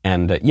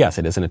 And yes,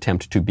 it is an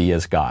attempt to be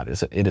as God.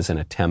 It is an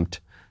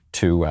attempt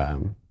to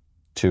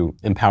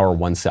empower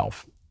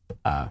oneself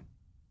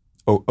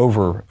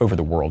over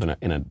the world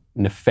in a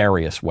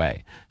nefarious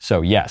way.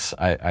 So yes,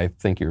 I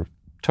think you're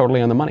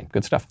totally on the money.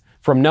 Good stuff.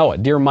 From Noah,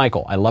 dear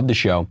Michael, I love the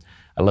show.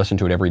 I listen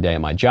to it every day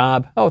at my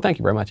job. Oh, thank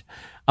you very much.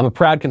 I'm a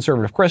proud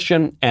conservative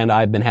Christian, and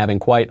I've been having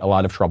quite a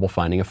lot of trouble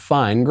finding a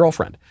fine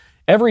girlfriend.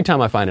 Every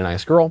time I find a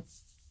nice girl,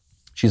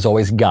 she's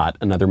always got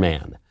another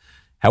man.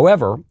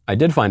 However, I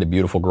did find a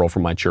beautiful girl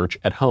from my church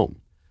at home.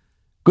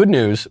 Good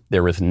news,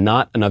 there is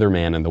not another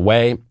man in the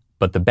way,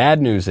 but the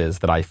bad news is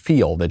that I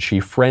feel that she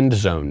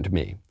friend-zoned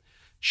me.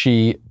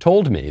 She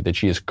told me that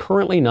she is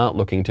currently not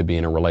looking to be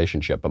in a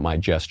relationship, but my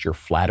gesture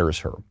flatters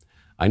her.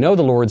 I know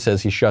the Lord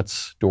says he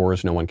shuts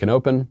doors no one can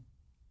open,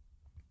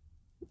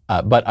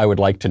 but I would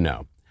like to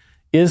know,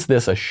 is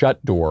this a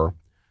shut door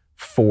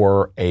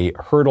for a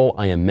hurdle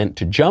I am meant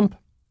to jump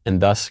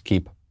and thus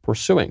keep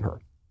pursuing her?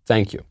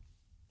 Thank you.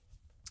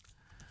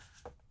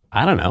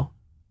 I don't know.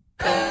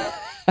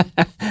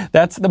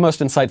 That's the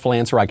most insightful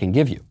answer I can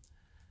give you.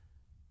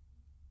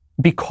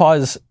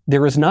 Because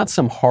there is not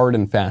some hard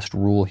and fast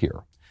rule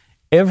here.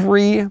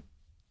 Every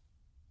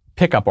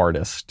pickup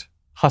artist,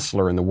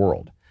 hustler in the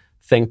world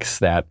thinks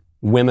that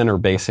women are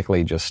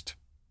basically just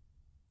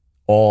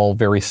all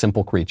very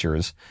simple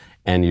creatures,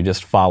 and you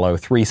just follow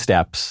 3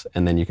 steps,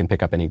 and then you can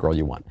pick up any girl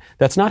you want.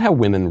 That's not how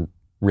women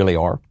really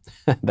are.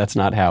 That's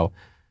not how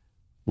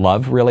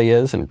love really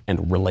is, and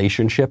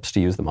relationships, to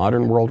use the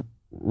modern world,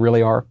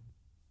 really are.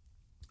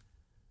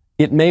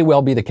 It may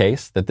well be the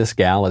case that this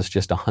gal is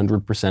just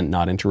 100%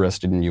 not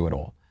interested in you at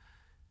all.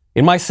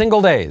 In my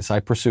single days, I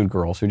pursued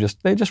girls who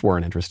they just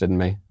weren't interested in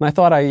me. And I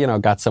thought I,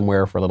 got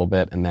somewhere for a little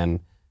bit, and then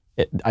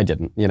I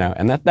didn't,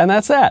 and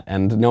that's that.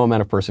 And no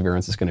amount of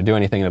perseverance is going to do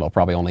anything. It'll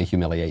probably only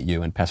humiliate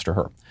you and pester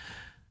her.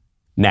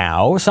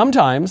 Now,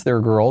 sometimes there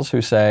are girls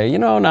who say,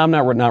 no, I'm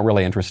not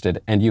really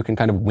interested, and you can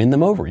kind of win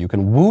them over. You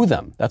can woo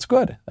them. That's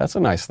good. That's a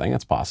nice thing.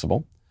 That's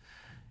possible.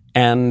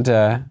 And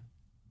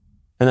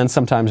then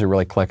sometimes it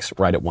really clicks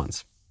right at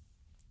once.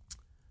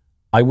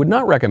 I would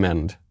not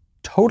recommend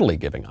totally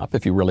giving up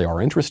if you really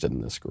are interested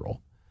in this girl.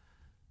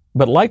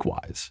 But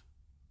likewise,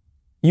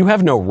 you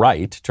have no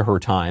right to her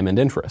time and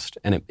interest.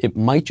 And it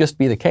might just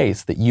be the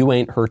case that you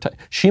ain't her type.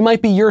 She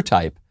might be your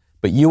type,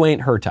 but you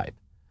ain't her type.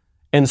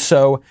 And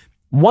so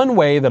one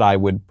way that I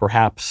would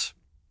perhaps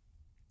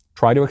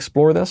try to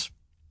explore this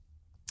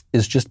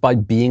is just by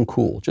being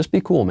cool. Just be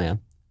cool, man.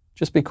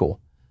 Just be cool.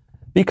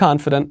 Be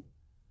confident.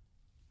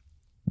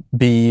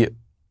 Be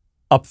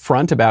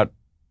upfront about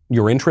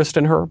your interest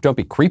in her. Don't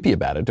be creepy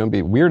about it. Don't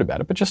be weird about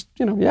it. But just,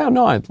 you're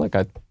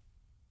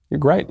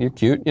great. You're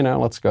cute.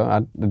 Let's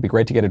go. It'd be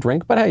great to get a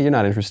drink. But hey, you're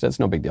not interested. It's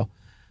no big deal.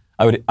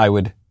 I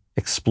would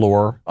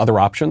explore other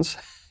options.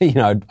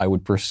 I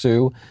would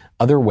pursue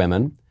other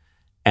women,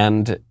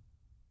 and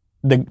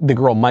the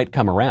girl might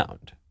come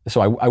around.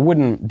 So I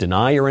wouldn't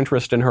deny your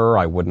interest in her.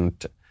 I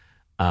wouldn't.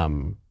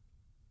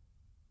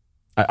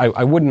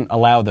 I wouldn't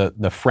allow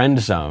the friend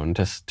zone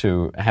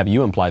to have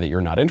you imply that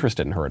you're not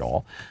interested in her at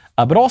all.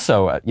 But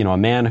also, a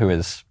man who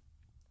is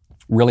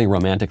really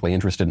romantically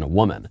interested in a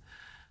woman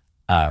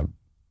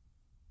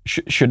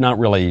should not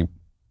really.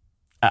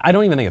 I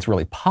don't even think it's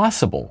really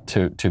possible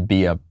to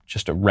be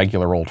just a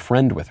regular old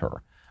friend with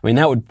her. I mean,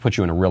 that would put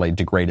you in a really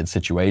degraded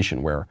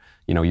situation where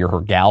you're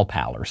her gal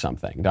pal or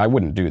something. I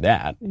wouldn't do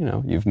that.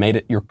 You've made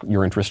it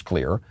your interest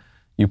clear.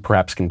 You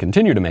perhaps can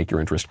continue to make your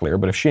interest clear,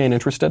 but if she ain't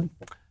interested,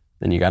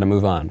 then you got to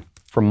move on.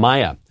 From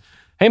Maya.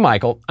 Hey,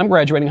 Michael, I'm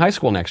graduating high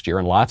school next year,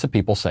 and lots of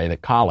people say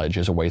that college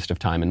is a waste of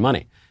time and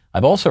money.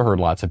 I've also heard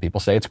lots of people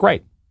say it's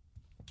great.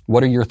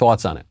 What are your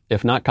thoughts on it?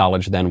 If not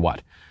college, then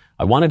what?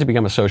 I wanted to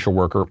become a social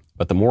worker,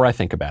 but the more I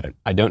think about it,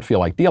 I don't feel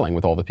like dealing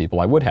with all the people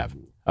I would have.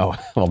 Oh,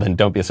 well, then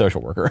don't be a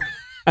social worker.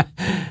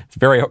 It's a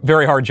very,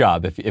 very hard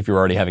job if you're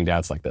already having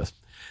doubts like this.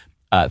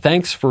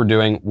 Thanks for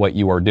doing what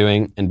you are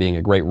doing and being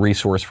a great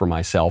resource for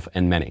myself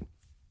and many.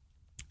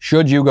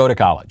 Should you go to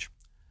college?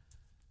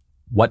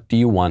 What do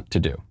you want to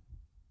do?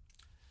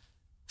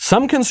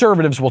 Some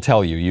conservatives will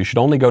tell you should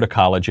only go to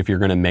college if you're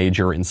going to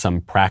major in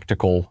some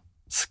practical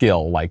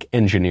skill like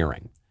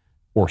engineering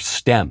or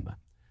STEM.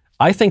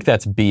 I think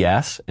that's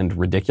BS and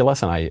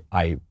ridiculous, and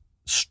I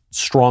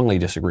strongly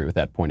disagree with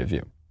that point of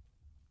view.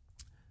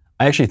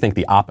 I actually think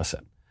the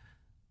opposite.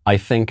 I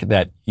think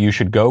that you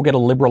should go get a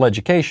liberal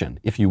education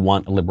if you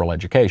want a liberal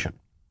education.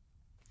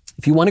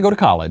 If you want to go to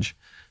college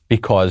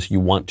because you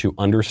want to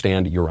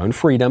understand your own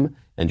freedom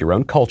and your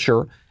own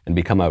culture and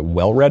become a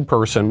well-read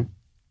person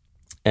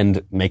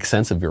and make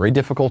sense of very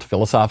difficult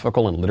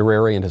philosophical and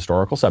literary and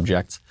historical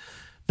subjects,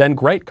 then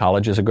great,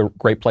 college is a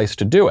great place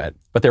to do it.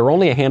 But there are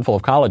only a handful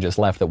of colleges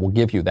left that will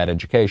give you that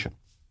education.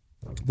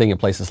 Thinking of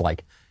places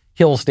like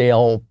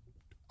Hillsdale,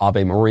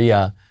 Ave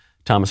Maria,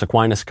 Thomas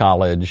Aquinas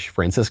College,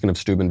 Franciscan of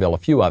Steubenville, a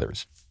few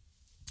others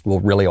will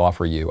really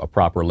offer you a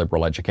proper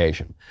liberal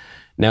education.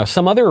 Now,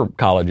 some other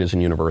colleges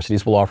and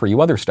universities will offer you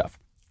other stuff.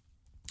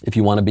 If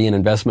you want to be an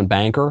investment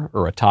banker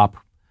or a top,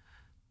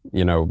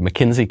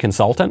 McKinsey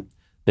consultant,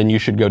 then you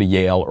should go to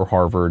Yale or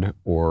Harvard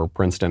or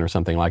Princeton or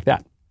something like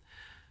that.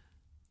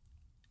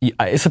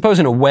 I suppose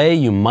in a way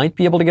you might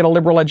be able to get a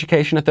liberal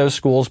education at those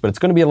schools, but it's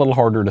going to be a little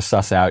harder to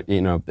suss out.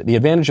 The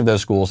advantage of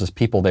those schools is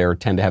people there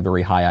tend to have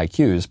very high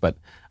IQs, but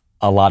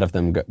a lot of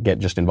them get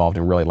just involved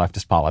in really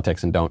leftist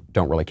politics and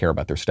don't really care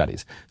about their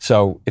studies.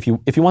 So if you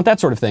want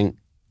that sort of thing,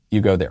 you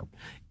go there.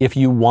 If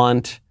you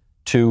want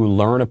to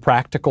learn a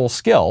practical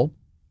skill,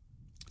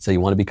 say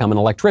you want to become an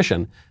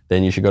electrician,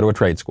 then you should go to a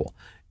trade school.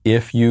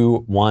 If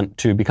you want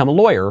to become a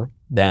lawyer,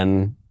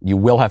 then you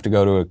will have to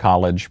go to a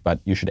college, but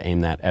you should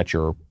aim that at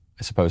your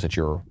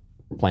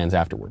plans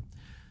afterward.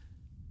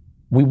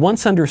 We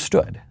once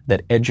understood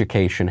that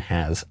education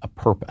has a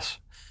purpose.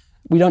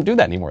 We don't do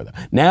that anymore, though.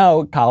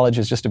 Now, college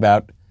is just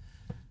about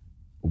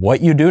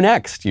what you do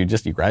next. You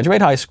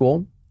graduate high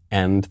school,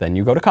 and then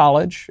you go to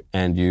college,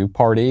 and you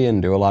party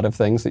and do a lot of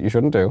things that you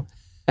shouldn't do.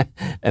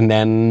 And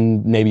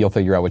then maybe you'll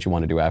figure out what you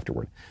want to do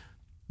afterward.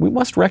 We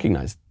must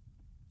recognize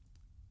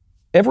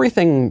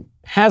everything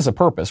has a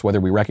purpose,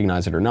 whether we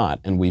recognize it or not,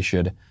 and we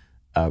should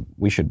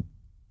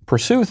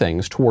pursue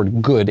things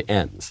toward good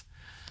ends.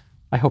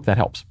 I hope that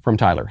helps. From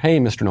Tyler. Hey,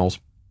 Mr. Knowles.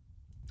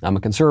 I'm a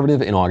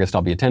conservative. In August,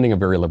 I'll be attending a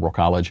very liberal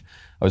college.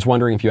 I was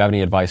wondering if you have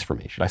any advice for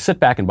me. Should I sit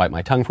back and bite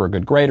my tongue for a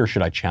good grade, or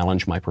should I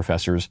challenge my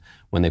professors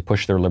when they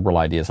push their liberal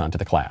ideas onto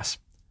the class?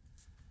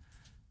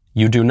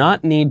 You do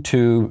not need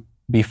to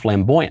be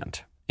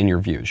flamboyant in your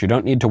views. You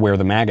don't need to wear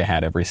the MAGA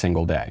hat every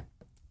single day.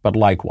 But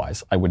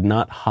likewise, I would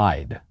not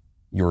hide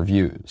your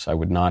views. I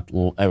would not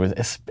lie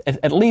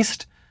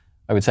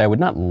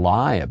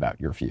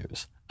about your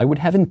views. I would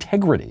have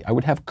integrity. I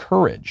would have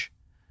courage.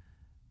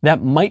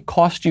 That might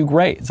cost you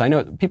grades. I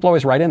know people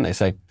always write in, they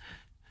say,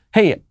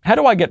 hey, how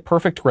do I get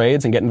perfect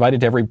grades and get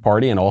invited to every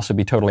party and also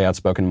be totally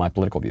outspoken in my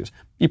political views?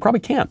 You probably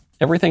can't.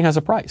 Everything has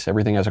a price.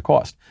 Everything has a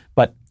cost.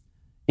 But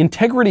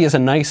integrity is a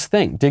nice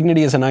thing.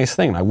 Dignity is a nice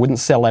thing. I wouldn't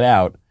sell it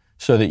out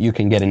so that you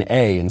can get an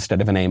A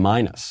instead of an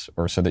A-,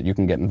 or so that you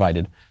can get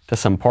invited to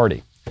some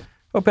party.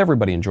 Hope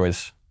everybody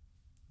enjoys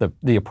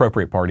the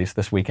appropriate parties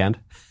this weekend.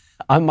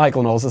 I'm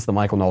Michael Knowles. This is The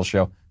Michael Knowles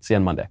Show. See you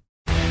on Monday.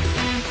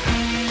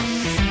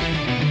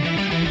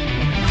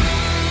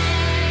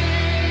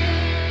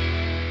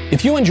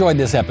 If you enjoyed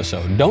this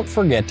episode, don't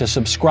forget to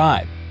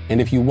subscribe. And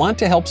if you want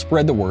to help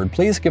spread the word,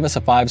 please give us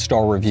a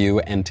 5-star review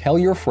and tell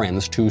your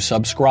friends to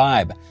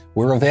subscribe.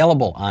 We're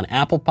available on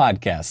Apple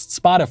Podcasts,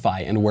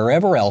 Spotify, and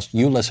wherever else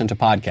you listen to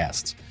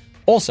podcasts.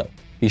 Also,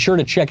 be sure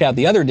to check out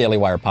the other Daily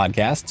Wire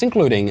podcasts,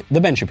 including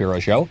The Ben Shapiro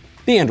Show,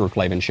 The Andrew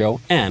Klavan Show,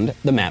 and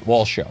The Matt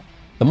Walsh Show.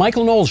 The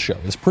Michael Knowles Show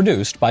is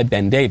produced by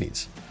Ben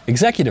Davies.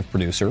 Executive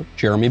producer,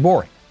 Jeremy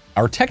Boring.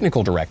 Our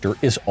technical director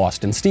is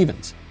Austin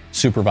Stevens.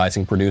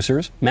 Supervising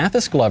producers,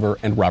 Mathis Glover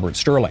and Robert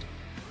Sterling.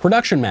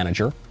 Production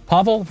manager,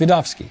 Pavel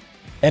Vidovsky.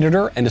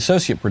 Editor and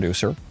associate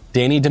producer,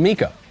 Danny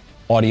D'Amico.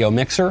 Audio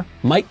mixer,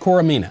 Mike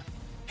Coromina.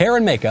 Hair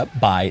and makeup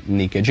by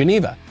Nika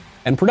Geneva.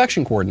 And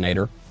production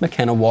coordinator,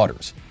 McKenna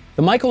Waters.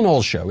 The Michael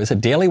Knowles Show is a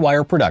Daily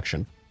Wire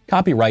production.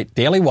 Copyright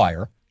Daily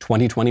Wire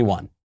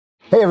 2021.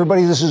 Hey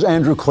everybody, this is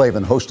Andrew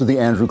Klavan, host of The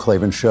Andrew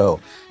Klavan Show.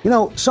 You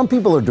know, some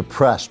people are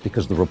depressed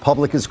because the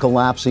Republic is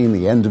collapsing,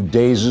 the end of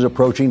days is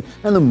approaching,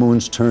 and the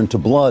moon's turned to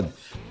blood.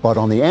 But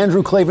on The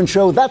Andrew Klavan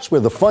Show, that's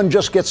where the fun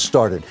just gets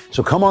started.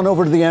 So come on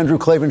over to The Andrew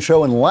Klavan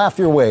Show and laugh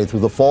your way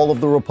through the fall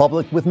of the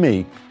Republic with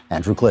me,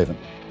 Andrew Klavan.